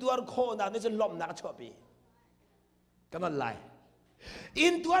อินตัวคนนักนี่จะล้มนักชัวปีกันนั่นไรอิ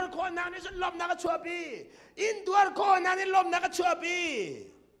นตัวคนนักนี่จะล้มนักชัวปีอินตัวคนนักนี่ล้มนักชัวปี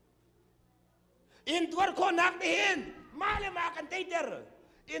อินตัวคนนักนี่เห็นมาเลยมากันเตยเดอร์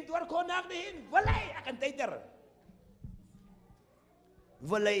อินตัวคนนักนี่วันไรอากันเตยเดอร์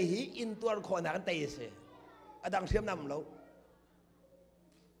วันไรฮีอินตัวคนนักกันเตยเสอดังเชื่อมนำเรา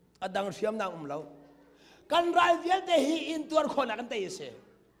อดังเชื่อมนำเรากันรายเดียดฮีอินตัวคนนักกันเตยเส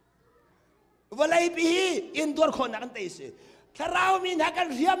วันไรปีฮีอินตัวคนนักกันเตยเสถ้าเรามีนักการ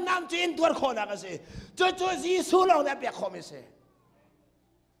เชื่อมนำจีอินตัวคนนักกันเสจู่ๆยิสุลองได้เปียกคอมิเส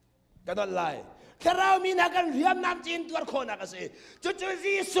กันนั่นเลยแค่เรามีนักการเรียมน้ำจีนตัวคนนักสิจู่ๆ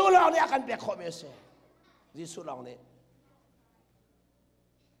จีสุลองเนี่ยกันเปียกขมิเสจีสุลองเนี่ย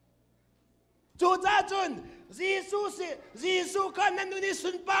จู่จ้าจุนจีสุกันนั่นดูนี่สุ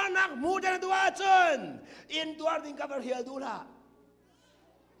นปานักมูดันตัวจุนอินตัวดิ้งกับเฮียดูละ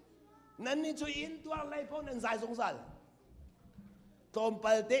นั่นนี่จู่อินตัวอะไรพวกนั้นใจสงสารตอมเ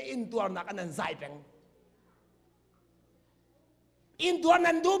ปิดอินตัวนักนั้นใจเป็นอินตัว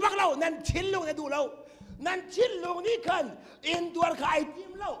นั้นดูบักเรานั่นชิ้นลงนั่นดูเรานั่นชิ้นลงนี่กันอินตัวขายที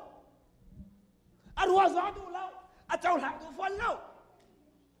มเราอันหัวซอดูเราอันเจ้าหลังดูฟันเรา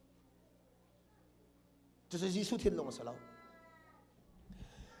จะ是耶稣天龙是喽，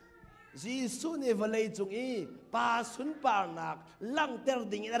耶稣呢为了中意把孙把那浪点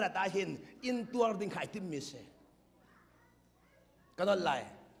定那大hin，因多定开定没事，กันอะไร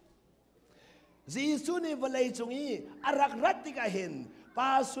耶稣呢为了中意อารักรัตติกาhin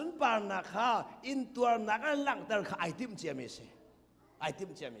把孙把那哈因多那个浪点开定接没事，开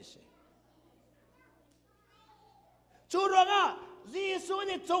定接没事，就说啊。耶稣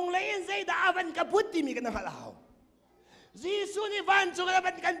呢，从来因在大文个不地米跟他好了。耶稣呢，万众个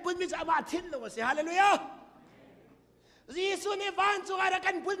文跟不米就阿妈听了我说，哈利路亚。耶稣呢，万众个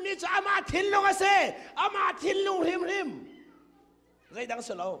跟不米就阿妈听了我说，阿妈听了him。在当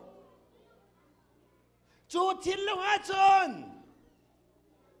时喽，就听了我尊。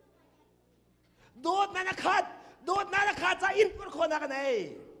โดดนั่นขัดจะอินตัวคนนักไหน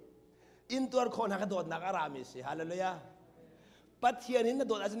อินตัวคนนักโดดนักอารามิสิฮาเลลูยาปัจเจียนิน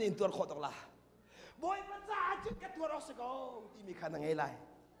โดนอาจารย์อินตัวขอตกละบอยภาษาจุดกับตัวเราสิก็ที่มีขนาดไงไร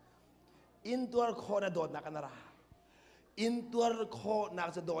อินตัวขอน่ะโดนนักนาราอินตัวขอนัก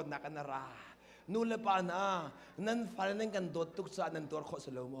จะโดนนักนารานู่นเลยปานะนั่นฟันนั่นกันโดดทุกชาตินั่นตัวขอส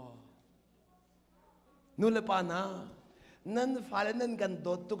โลโมนู่นเลยปานะนั่นฟันนั่นกันโด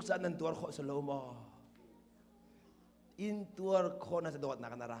ดทุกชาตินั่นตัวขอสโลโมอินตัวขอน่ะจะโดนนั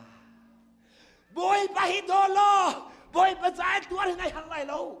กนาราบอยไปฮิโดโลบอยภาษาตัวยังไงอะไร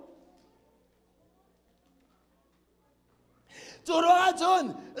เราจุดว่าจุน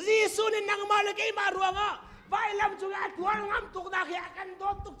ยิสุนินังมาเลยกี่มารัวงะไปลำจุกตัวงามตุกนักยากันโด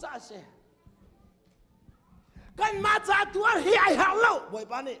นตุกจ่าเสกันมาจากตัวเฮียหางเราบอย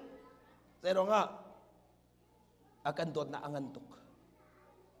ปานี่แต่รองะakanโดนนักอันตุก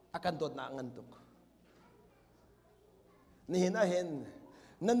akanโดนนักอันตุกนี่นะเห็น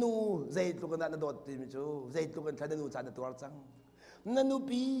นั่นนูใจทุกันนั่นโดดที่มิจูใจทุกันท่านนูจานตัวจังนั่นนู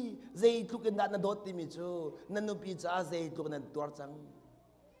ปีใจทุกันนั่นโดดที่มิจูนั่นนูปีจ้าใจทุกันนั่นตัวจัง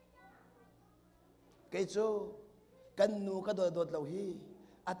เกจูกันนูก็โดดเราฮี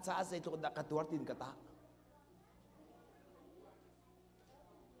อาจ้าใจทุกันนั่นก็ตัวตินกตา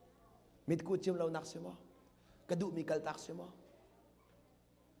มิดกูจิมเราหนักใช่ไหมกระดูมีกัลตักใช่ไหม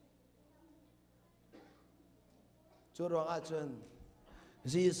จูรองอาจารย์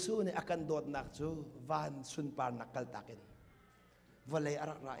Yesus ni akan dot nak cu van sun par nakal takin, walai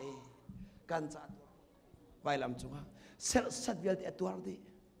arak rai kan saat, bailam cuma sat biar ti atuar di,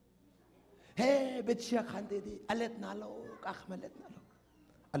 he betsia khante di, alet nalo, kah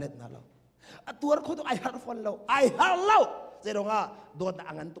alet nalo, atuar ko tu ai harfon lau, zeronga dot na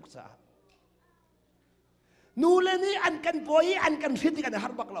angan tuk sa, nule ni an kan poi an kan fiti kan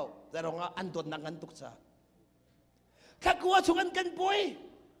harbak lau, zeronga an dot na angan tuk sa.ข้ากลัวชงกันป่วย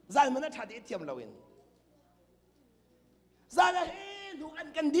ใจมันน่าชาติเทียมเราเองใจละเห็นถูกอัน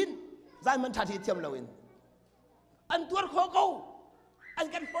กันดินใจมันชาติเทียมเราเองอันตัวเขาเขาอัน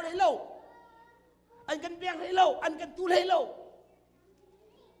กันปนให้เราอันกันเบียงให้เราอันกันตูให้เรา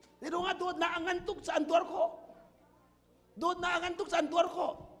ในตรงนั้นตัวน่าอันตุกสันตัวเขาโดนน่าอันตุกสันตัวเขา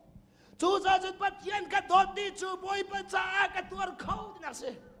ชูใจจนปัจเจียนกันโดนดีชูบอยปัจจากันตัวเขาที่นักเ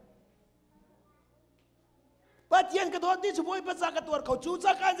สียปัจเจียนกระโดดที่ช่วยภาษากระตัวเขาชู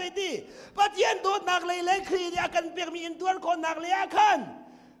สักการใจดีปัจเจียนโดดนักเลยเลยครีดีอากันเปียกมีอินตัวคนนักเลยอาคัน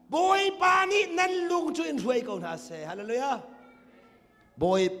บอยปานีนั่นลุงจุนช่วยเขาหน้าเสียฮัลโหลยะบ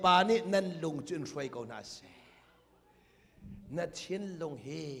อยปานีนั่นลุงจุนช่วยเขาหน้าเสียนัดเช่นลงเฮ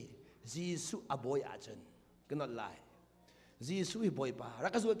ยิสุอาบอยอาจารย์กันนั่นไรยิสุบอยปารั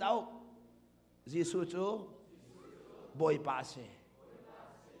กสุดเต้ายิสุจูบอยปาเส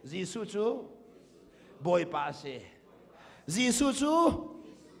ยิสุจูboy pase Jesus chu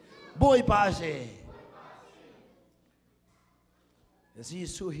boy pase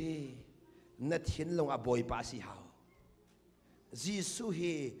Jesus hi na thin long a boy pase hao Jesus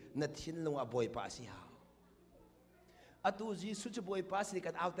hi na thin long a boy pase hao atu Jesus chu boy pase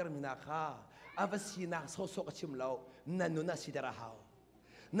kan outer mina kha avasina so so ka chim lo nanu na sidara hao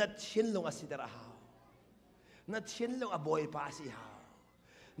na thin long a sidara hao na thin long a boy pase hao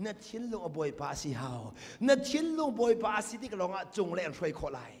นัดทิ้งลงอบอยป้าสิฮาวนัดทิ้งลงบอยป้าสิที่กลองจงเล่นช่วยขอ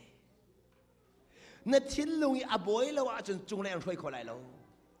ไลนัดทิ้งลงอบอยแล้วจงเล่นช่วยขอไลแล้ว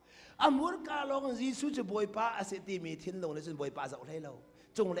อามรกาลองยิสุจะบอยป้าอาศัยที่มีทิ้งลงในส่วนบอยป้าจะเอาให้เรา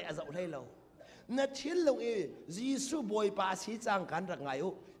จงเล่นจะเอาให้เรานัดทิ้งลงยิสุบอยป้าสิจางกันรักไง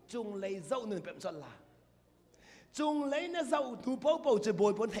จงเล่นเจ้าหนึ่งเป็นส่วนละจงเล่นนะเจ้าถูเป้าเป้าจะบอ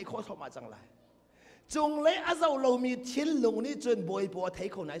ยบนไทยข้อทอมาจังไรจงเล่อาเจ้าเรามีทิ้งลงนี่จนบอยปัวไทย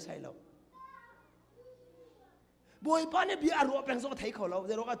เขาไหนใช่เราบอยป้าเนี่ยพี่อารมณ์เป็นสองไทยเขาเราแ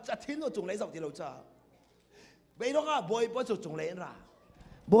ต่เราก็จะทิ้งเราจงเล่เจ้าที่เราจะไปเราก็บอยป้าจะจงเล่นรา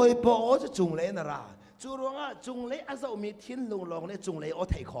บอยป้าจะจงเล่นราจูเราก็จงเล่อาเจ้ามีทิ้งลงลองเนี่ยจงเล่เอา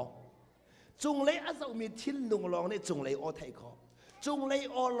ไทยเขาจงเล่อาเจ้ามีทิ้งลงลองเนี่ยจงเล่เอาไทยเขาจงเล่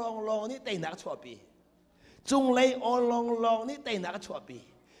เอาลองนี่แต่หนักชั่วปีจงเล่เอาลองนี่แต่หนักชั่วปี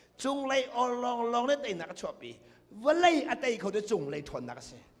จงเลยอลองเนี่ยแต่นักชอบปีวันเลยอัตย์เขาจะจงเลยทนนักเ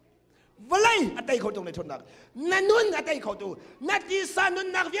สียวันเลยอัตย์เขาจงเลยทนนักนั่นนู่นอัตย์เขาดูนัดที่สานุน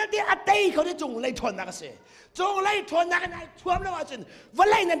นักเวียดที่อัตย์เขาจะจงเลยทนนักเสียจงเลยทนนักนายช่วยเราว่าจนวัน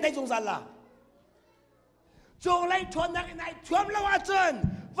เลยนั่นแต่จงสันละจงเลยทนนักนายช่วยเราว่าจน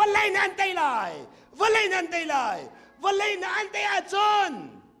วันเลยนั่นแต่เลยวันเลยนั่นแต่เลยวันเลยนั่นแต่อาจน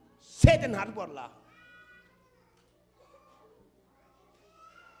เสด็จหันบอลละ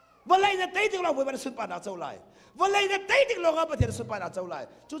วันไรเนี่ยเตยที่เราไปเป็นสุดปานาเจ้าไล่วันไรเนี่ยเตยที่เราก็ไปเป็นสุดปานาเจ้าไล่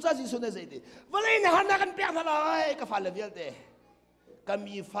จุดจ้าจีสุนเนจิวันไรเนี่ยหันหน้ากันเปียกทลายก็ฟันเลยเวียดเตก็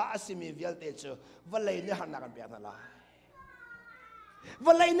มีฟ้าสิมีเวียดเตจูวันไรเนี่ยหันหน้ากันเปียกทลาย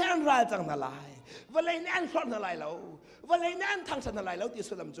วันไรเนี่ยอันร้ายจังทลายวันไรเนี่ยอันคลอนทลายเราวันไรเนี่ยอันทางฉันทลายเราที่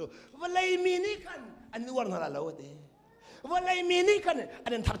สุดลำจูวันไรมีนี่กันอันนวลทลายเราเตวันไรมีนี่กันอั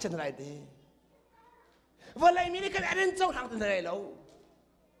นนั้นทางฉันทลายเตวันไรมีนี่กันอันนั้นเจ้าทางฉันทลายเรา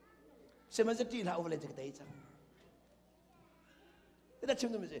เชื่อมันจะจีนหาอุบลจะกระเตยจังแต่ชิม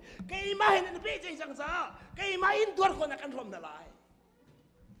ดูมั้ยสิแกมาเห็นนั่นเป็นใจจังจ้าแกมาอินตัวคนนักการรวมนั่นแหละ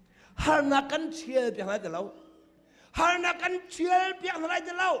หานักการเชียร์เพียงไรเดียวหานักการเชียร์เพียงไรเ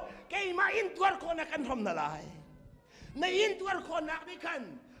ดียวแกมาอินตัวคนนักการรวมนั่นแหละในอินตัวคนนักนี่กัน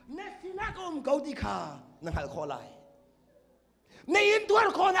ในสินักอมเกาดีขานังหัลโคไลในอินตัว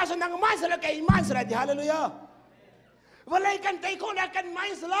คนนักสนังมันสละแกมันสละที่ฮาเลลูยาวันไรกันไต่คนนักกันไม่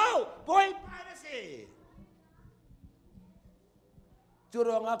สลาวบอยไปนะสิจุดร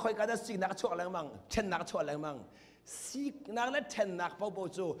งคอยกันจะสิ่งนักชั่วอะไรมั่งเช่นนักชั่วอะไรมั่งสิ่งนักและเช่นนักพอบู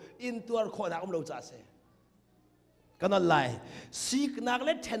จูอินตัวคนนักเราจะเสียกันนั่นแหละสิ่งนักแล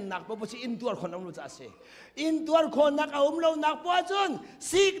ะเช่นนักพอบูจูอินตัวคนนักเราจะเสียอินตัวคนนักเอาเรานักพอจูน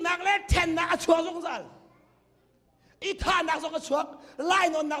สิ่งนักและเช่นนักชั่วสงสารอีท่านักสงชั่วไล่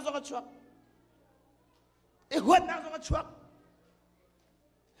นนนักสงชั่วไอ้หัวนักสงชั่ว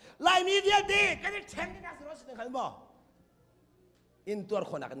ไล่มีเดียดีกันจะเช่นนักสงชั่วกันบ่อินตัว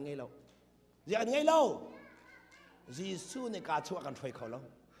คนนักกันไงเราจะกันไงเราจีซูในการช่วยกันช่วยเขาเรา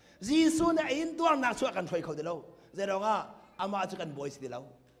จีซูในอินตัวนักช่วยกันช่วยเขาเดียวเราจะเราว่าอามาจะกันบอยสิเดียว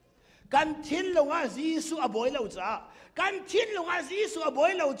กันทิ้งลงว่าจีซูอบอยเราจ้ากันทิ้งลงว่าจีซูอบอ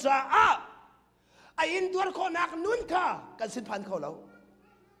ยเราจ้าไออินตัวคนนักนุ่นค่ะกันสิ้นพันเขาเรา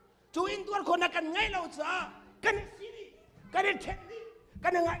จูอินตัวคนนักกันไงเราจ้ากันสิริกันเช่นนี้กั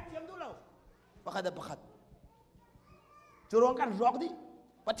นยังไงเทียมดูเราประคัดประคัดจุดรองกันรอกดิ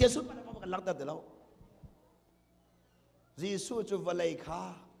ปัจเจสุดมันกันลักดัดเดียวจีซูจูวลัยข้า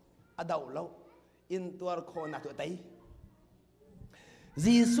อดาวเราอินตัวคนนักตัวไต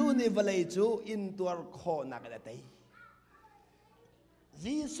จีซูนี่วลัยจูอินตัวคนนักตัวไต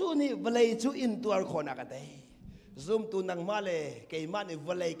จีซูนี่วลัยจูอินตัวคนนักตัวไตซุ่มตัวนังมาเลยเกี่ยมันนี่ว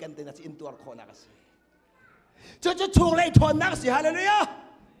ลัยกันแต่นักอินตัวคนนักสิจะชงเลยทนนักสิฮาเลลูยา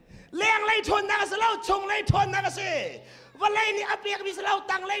เลี้ยงเลยทนนักสิเราชงเลยทนนักสิวันเลยนี่อเปียกมีสิเรา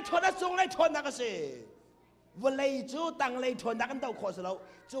ตั้งเลยทนนักจงเลยทนนักสิวันเลยจูตั้งเลยทนนักกันเต่าขอสิเรา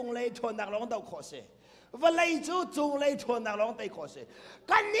จงเลยทนนักร้องเต่าขอสิวันเลยจูจงเลยทนนักร้องเต่าขอสิ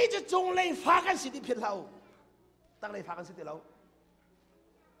กันนี้จะจงเลยฟ้ากันสิที่เพียงเราตั้งเลยฟ้ากันสิที่เรา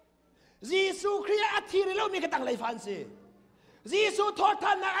ยิสุคริสต์อาทิตย์เรามีกันตั้งเลยฟ้าสิยิสุทอดท่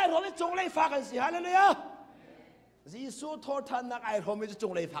านนักไอ้เราจงเลยฟ้ากันสิฮาเลลูยายิสุทอดท่านนักไอ้เราไม่จะจ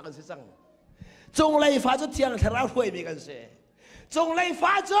งเลยฟ้ากันสิจังจงเลยฟ้าจะเทียนทะเลห้วยมีกันสิจงเลยฟ้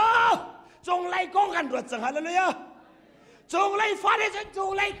าจะจงเลยก้องกันรวดจังฮาเลลูยาจงเลยฟ้าได้จังจง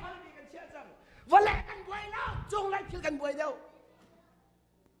เลยเขามีกันเชื่อจังวันแรกกันบวยแล้วจงเลยคือกันบวยเดียว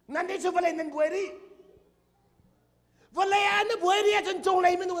นั่นที่ชื่อวันแรกนั่นบวยดิวันแรกอันนั้นบวยดิจนจงเล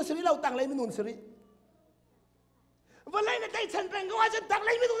ยไม่นุ่งสิริเราตั้งเลยไม่นุ่งสิริวันแรกนั่นได้ฉันเป็นก็ว่าฉันตั้งเล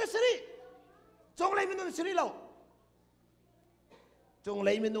ยไม่นุ่งสิริจงเลยไม่นุ่งสิริเราจงเล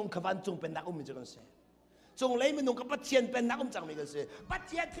ยไม่นุ่งขวันจงเป็นนักอุ้มมีจุกันเสียจ จงเลยไม่นุ่งกับปัจเจียนเป็นนักจังมีกันสิปัจเ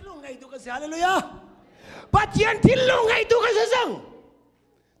จียนที่ลุงไงดูกันสิฮาเลลูยาปัจเจียนที่ลุงไงดูกันสิจัง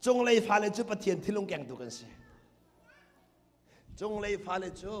จงเลยฟ้าเลยจูปัจเจียนที่ลุงแกงดูกันสิจงเลยฟ้าเล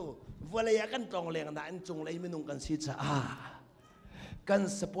ยจูวันเลยกันตรงเลยกันนะจงเลยไม่นุ่งกันสิจ้ากัน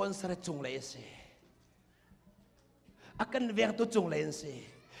สปอนเซอร์จงเลยสิakan veng tu chung len se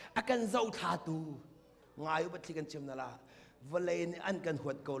akan zau tha tu ngai u bathi kan chim na la valein an kan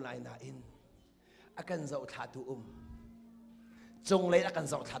huat ko lai na in akan zau tha tu chung len akan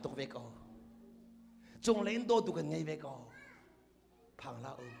zau tha tu ve ko chung len do tu kan ngai ve ko phang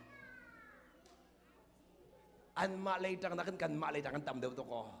la an ma lei tang na kan ma lei tang kan tam deu to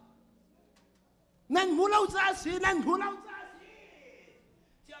ko nan mu lau za si nan mu lau za si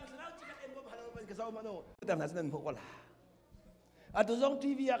chiang sa lau chi kan em bo phalo ban ka zau ma no tam na nan mo ko la à tôi dùng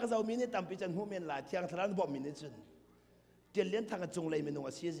TV à cái dầu mình tạm bị chân hú miền lại thiang thằng bỏ mình chân tiền liên thằng trung lấy mình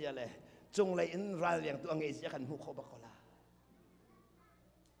nông xí xí này trung lấy in ra liền tôi nghe xí khăn hú khó bạc la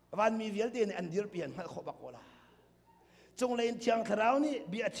วันมีเวียลเดนอันเดียร์เปลี่ยนมันขบักวลาจงเลยเชียงคราวนี่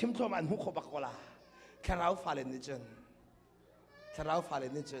บีอาชิมทอมันหุขบักวลาคราวฟาเลนนิจันคราวฟาเล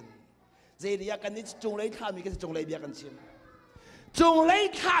นนิจันเจียกันนี่จงเลยข้ามีกันจงเลยบีกันชิมจงเลย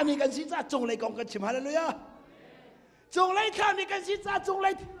ข้ามีกันสิจ้าจงเลยกองกันชิมฮาเลลูยาจงเลยข้ามีกันสิจ้าจงเล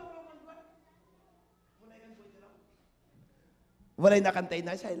ยวันไหนนักกันเตยไหน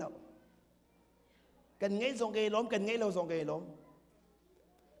ใช่เรากันไงส่งเกยล้มกันไงเราส่งเกยล้ม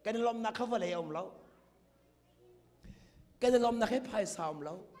กันล้มนักเขาวันไหนอมเรากันล้มนักให้พายสามเร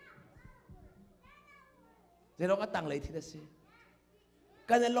าเดี๋ยวเราก็ตั้งเลยทีละสิ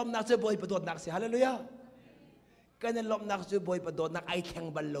กันล้มนักจะบอยประโดดนักสิฮาเลลูยากันล้มนักจะบอยประโดดนักไอแข่ง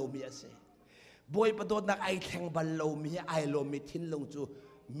บัลโลมีสิบอยประโดดนักไอแข่งบัลโลมีไอโลมีทิ้นลงจู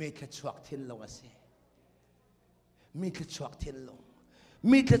มีกระชวกทิ้นลงสิมีกระชวกทิ้นลง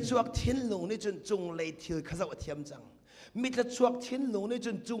มีกระชวกทิ้นลงนี่จนจุงเลยทิวข้าจะเทียมจังมีกระชวกทิ้นลงนี่จ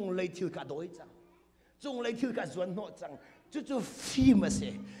นจุงเลยทิวกระโดยจังจุงเลยทิวกระส่วนโนจังจู่ฟีมาสิ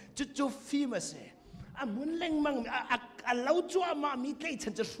จู่ฟีมาสิอ่ะเหมือนเล่งมั่งอ่ะเราจั่วมามีเกยฉั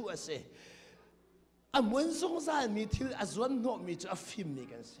นจะชัวสิอ่ะเหมือนสงสารมีทิวอ่ะส่วนโนมีจะฟีมี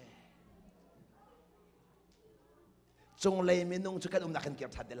กันสิจงเลยไม่นุ่งจะกันนักกันเก็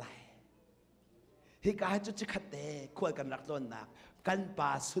บทัดได้ไรฮิกาให้จุดจิขัดเตะควรกันรักต้นนักกันป่า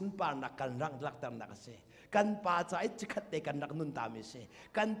สุนป่านักกันรักตามนักเสกันป่าใจจิขัดเตะกันรักนุ่นตามิเส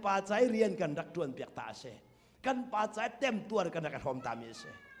กันป่าใจเรียนกันรักต้นเปียกตาเสกันป่าใจเต็มตัวกันรักหอมตามิเส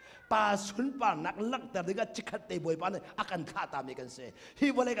ป่าสุนป่านักรักแต่เด็กจิขัดเตะบ่อยป่านเนี่ยอากันฆ่าตามิกันเสฮิ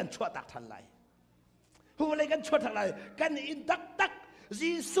วอะไรกันชั่วตักทันไรฮิวอะไรกันชั่วทันไรกันอินตักจี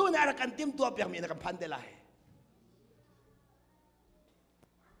ซูนอะไรกันเต็มตัวเปียกมีนักพันเดลัย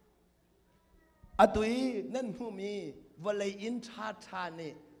อตุยนั่นผู้มีวลัยอินชาเ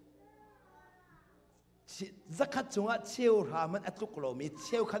นี่สักขัดจงอ่ะเชี่ยวรามันอัตุกโลมีเ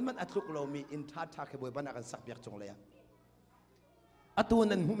ชี่ยวขันมันอัตุกโลมีอินชาเคบวยบ้านกันสักเบียกจงเลยอตุ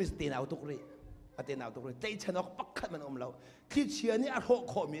นั่นผู้มีสตินาวตุกรีอตินาวตุกรีใจฉันออกปักขัดมันเราคิดเชียนี่อัลโฮ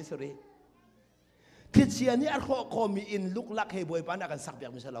โคมีสิริคิดเชียนี่อัลโฮโคมีอินลุกลักเคบวยบ้านกันสักเบีย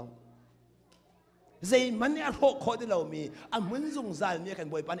กมิใช่เราใจมันนี่อัลโฮโคที่เรามีอันเหมือนสงสารมีกัน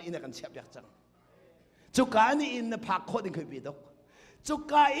บวยบ้านอินกันเชียบเบียกจังจุกานี่อินนพักโคดิ้งเคยปีดกจุ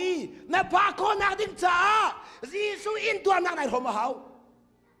กาอีนพักโคนักดิ้งจ้าจีซูอินตัวนักไหนทำมาเขา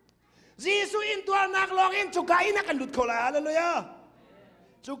จีซูอินตัวนักลองอินจุกาอีนักกันหลุดโคลาเลยเลยอะ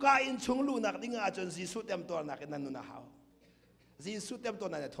จุกาอินชงลูนักดิ้งอาจนจีซูเต็มตัวนักนั่นนู่นเขาจีซูเต็มตัว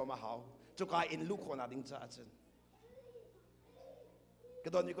นักทำมาเขาจุกาอินลูกโคนักดิ้งจ้าจนก็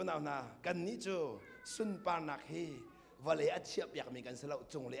ตอนนี้ก็น่าหนากันนี้จูสุนปานักเฮวันเลยอัดเชียบอยากมีกันเสร็จแล้ว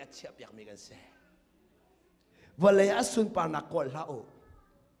จงเลยอัดเชียบอยากมีกันเสร็จวันเลยอสุนปานักกอลละโอ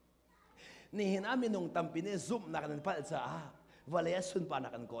นี่เห็นอามินงตัมปีนี่ซุ่มนักนันพัดจ้าวันเลยอสุนปานั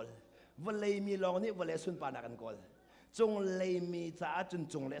กกันกอลวันเลยมีลองนี่วันเลยอสุนปานักกันกอลจงเลยมีจ้าจน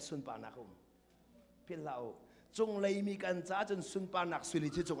จงเลยอสุนปานักอุ้มพี่เล่าจงเลยมีกันจ้าจนสุนปานักสุริ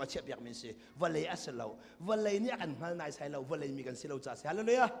ที่จงอาเชียบอยากมีสิวันเลยอสุนเราวันเลยนี่กันหันนายใส่เราวันเลยมีกันสิเราจ้าเสียเ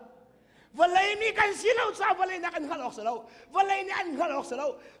ลยอะวันเลยมีกันสิเราจ้าวันเลยนักกันหันออกเสียเราวันเลยนี่อันหันออกเสียเรา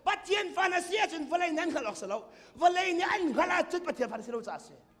ปัจเจียนฟานาเซียจนวันเลยนั่นหันออกเสียเราวันเลยนี่อันหันจุดปัจเจียนฟานาเซียเราจ้าเ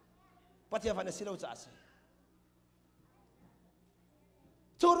สียปัจเจียนฟานาเซียเราจ้าเสีย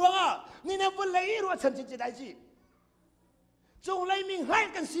จูรัวนี่เนี่ยวันเลยรัวฉันจิตใจได้จีจงเลยมีให้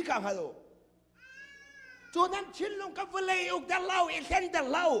กันสิกังฮัลโหลจูนั้นชินลงกับวันเลยอุกเดลเล่าเอเซนเดล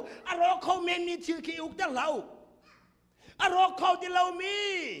เล่าอารมณ์เขาเมนมีชื่อขี้อุกเดลเล่าอารมณ์เขาที่เรามี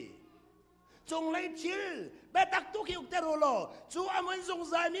จงเลยชิลเบตักตุกิอุกเตโรโลจูอามุนสง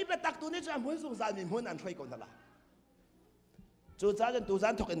สารมีเบตักตุนี่จูอามุนสงสารมีมุนอันช่วยกันนั่นละจูจ้าจนตูจ้า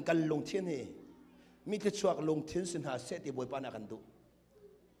ถกกันลงเทียนนี่ มีแต่ชวกลงทิ้งสินหาเสติบวยปานากันดู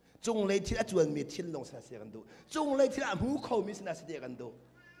จงเลยที่ละจวนมีทิ้งลงสินหาเสียกันดูจงเลยที่ละหูเขามีสินหาเสียกันดู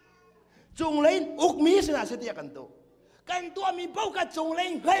จงเลยอุกมีสินหาเสียกันดูกันตัวมีเป้ากับจงเลย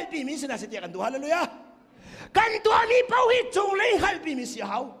ให้ปีมีสินหาเสียกันดูฮาเลลูยากันตัวมีเป้าให้จงเลยให้ปีมีเสีย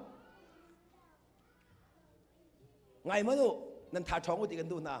เขาไงมั้งดูนั่นท่าท้องกูตีกัน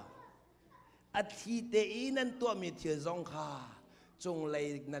ดูนะอาทิตย์เดียนั่นตัวมีเทียซองค่ะจงเลย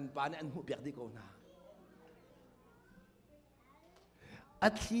นั่นปานอันหูเปียกดีกว่านะอ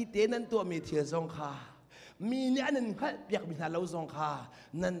าทิตย์เดียนั่นตัวมีเทียซองค่ะมีเนี่ยอันนั้นหัดเปียกมีนาเราซองค่ะ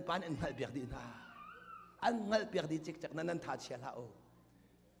นั่นปานอันหัดเปียกดีนะอันหัดเปียกดีจิกจากนั้นท่าเชียร์ละโอ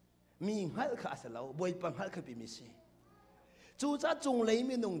มีหัดข้าเสลาบอยปังหัดข้าปีมิสิจูจ้าจงเลย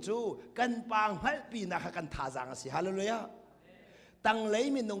มีนุ่งจูกันปังหัดปีนักกันท่าจังสิฮาเลลูยาตั้งเลย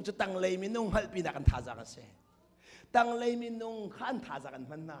มีนุ่งจูตั้งเลยมีนุ่งหัดปีนักกันท่าจังสิตั้งเลยมีนุ่งขันท่าจังกัน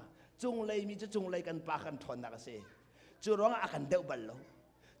มันนะจงเลยมีจะจงเลยกันปากันทนนักสิจูร้องอากันเดาบัลโล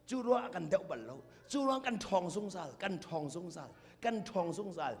จูร้องอากันเดาบัลโลจูร้องกันทองสงสารกันทองสงสารกันทองสง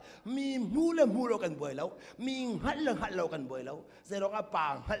สารมีมูเลมูเรากันบ่อยแล้วมีหัดเรากันบ่อยแล้วจะร้องอาปา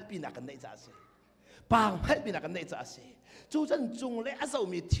งหัดปีนักกันได้จ้าสิปางหัดปีนักกันได้จ้าสิจูจันจงเลยอาศัย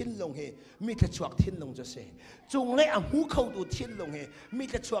มีทิ้นลงเฮมีแต่ชวกทิ้นลงจะเสจงเลยอาหูเข้าดูทิ้นลงเฮมี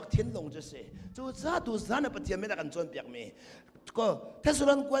แต่ชวกทิ้นลงจะเสจูจ้าดูจ้าในปฏิเสธไม่ได้กันจนเปียกเมก็ถ้าสุ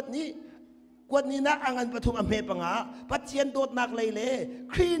รันกวดนี้นักอ่างปฐุมอเมปังอาปฏิเสธโดดนักเลย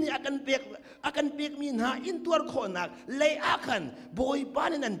ครีนี่อากันเปียกมีหาอินตัวคนนักเลยอากันบอยบ้า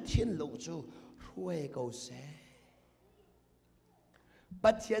นนั้นทิ้นลงจูรวยเกาเส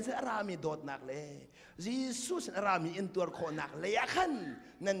ปัจเจียนรามีโดดนักเลยยิสุสรามีอินตัวคนนักเลยขัน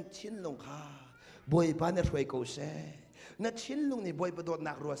นั่นชินลงค่ะบอยปานรวยกูเสนั่นชินลงนี่บอยประโดด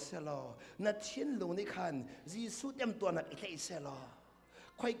นักรัวเสลอนั่นชินลงนี่ขันยิสุเต็มตัวนักอีกเสลอ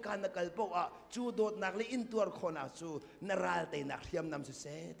คอยการนักกลปว่าจูโดดนักเลยอินตัวคนนักจูนราลเตนักเทียมนำเส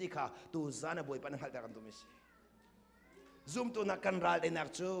ที่ค่ะตูซานะบอยปานหัลตะกันตุมิสซุ่มตัวนักกันราลเตนัก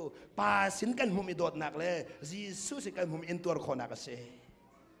จูป้าสินกันหุมิโดดนักเลยยิสุสิกันหุมิอินตัวคนนักเส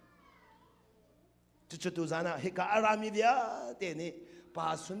จุดๆนะเฮกอารามีเดียเตนี่ป้า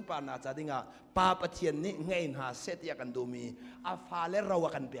สุนป้านาจาดิงาป้าปะเทียนนี่ไงหาเสตียกันดูมีอาฟาเลเรา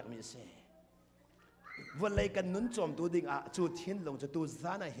กันเปียกมีเสวันเลยกันนุนจอมตัวดิงอาจุดทิ้นลงจะตูซ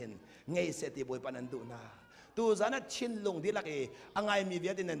านะเห็นไงเสตีบอยปานันดูนาตูซานะทิ้นลงดีลักเออังไงมีเดี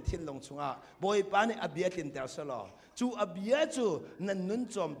ยดินันทิ้นลงชุงอาบอยปานี่อเบียตินเตอร์เซลจูอเบียจูนันนุน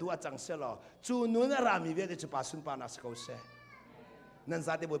จอมตัวจังเซลจูนุนอารามีเดียจะป้าสุนป้านาสกาวเสนันซ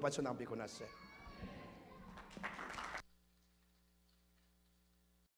าติบอยปาชุนังปีคนนัสเซ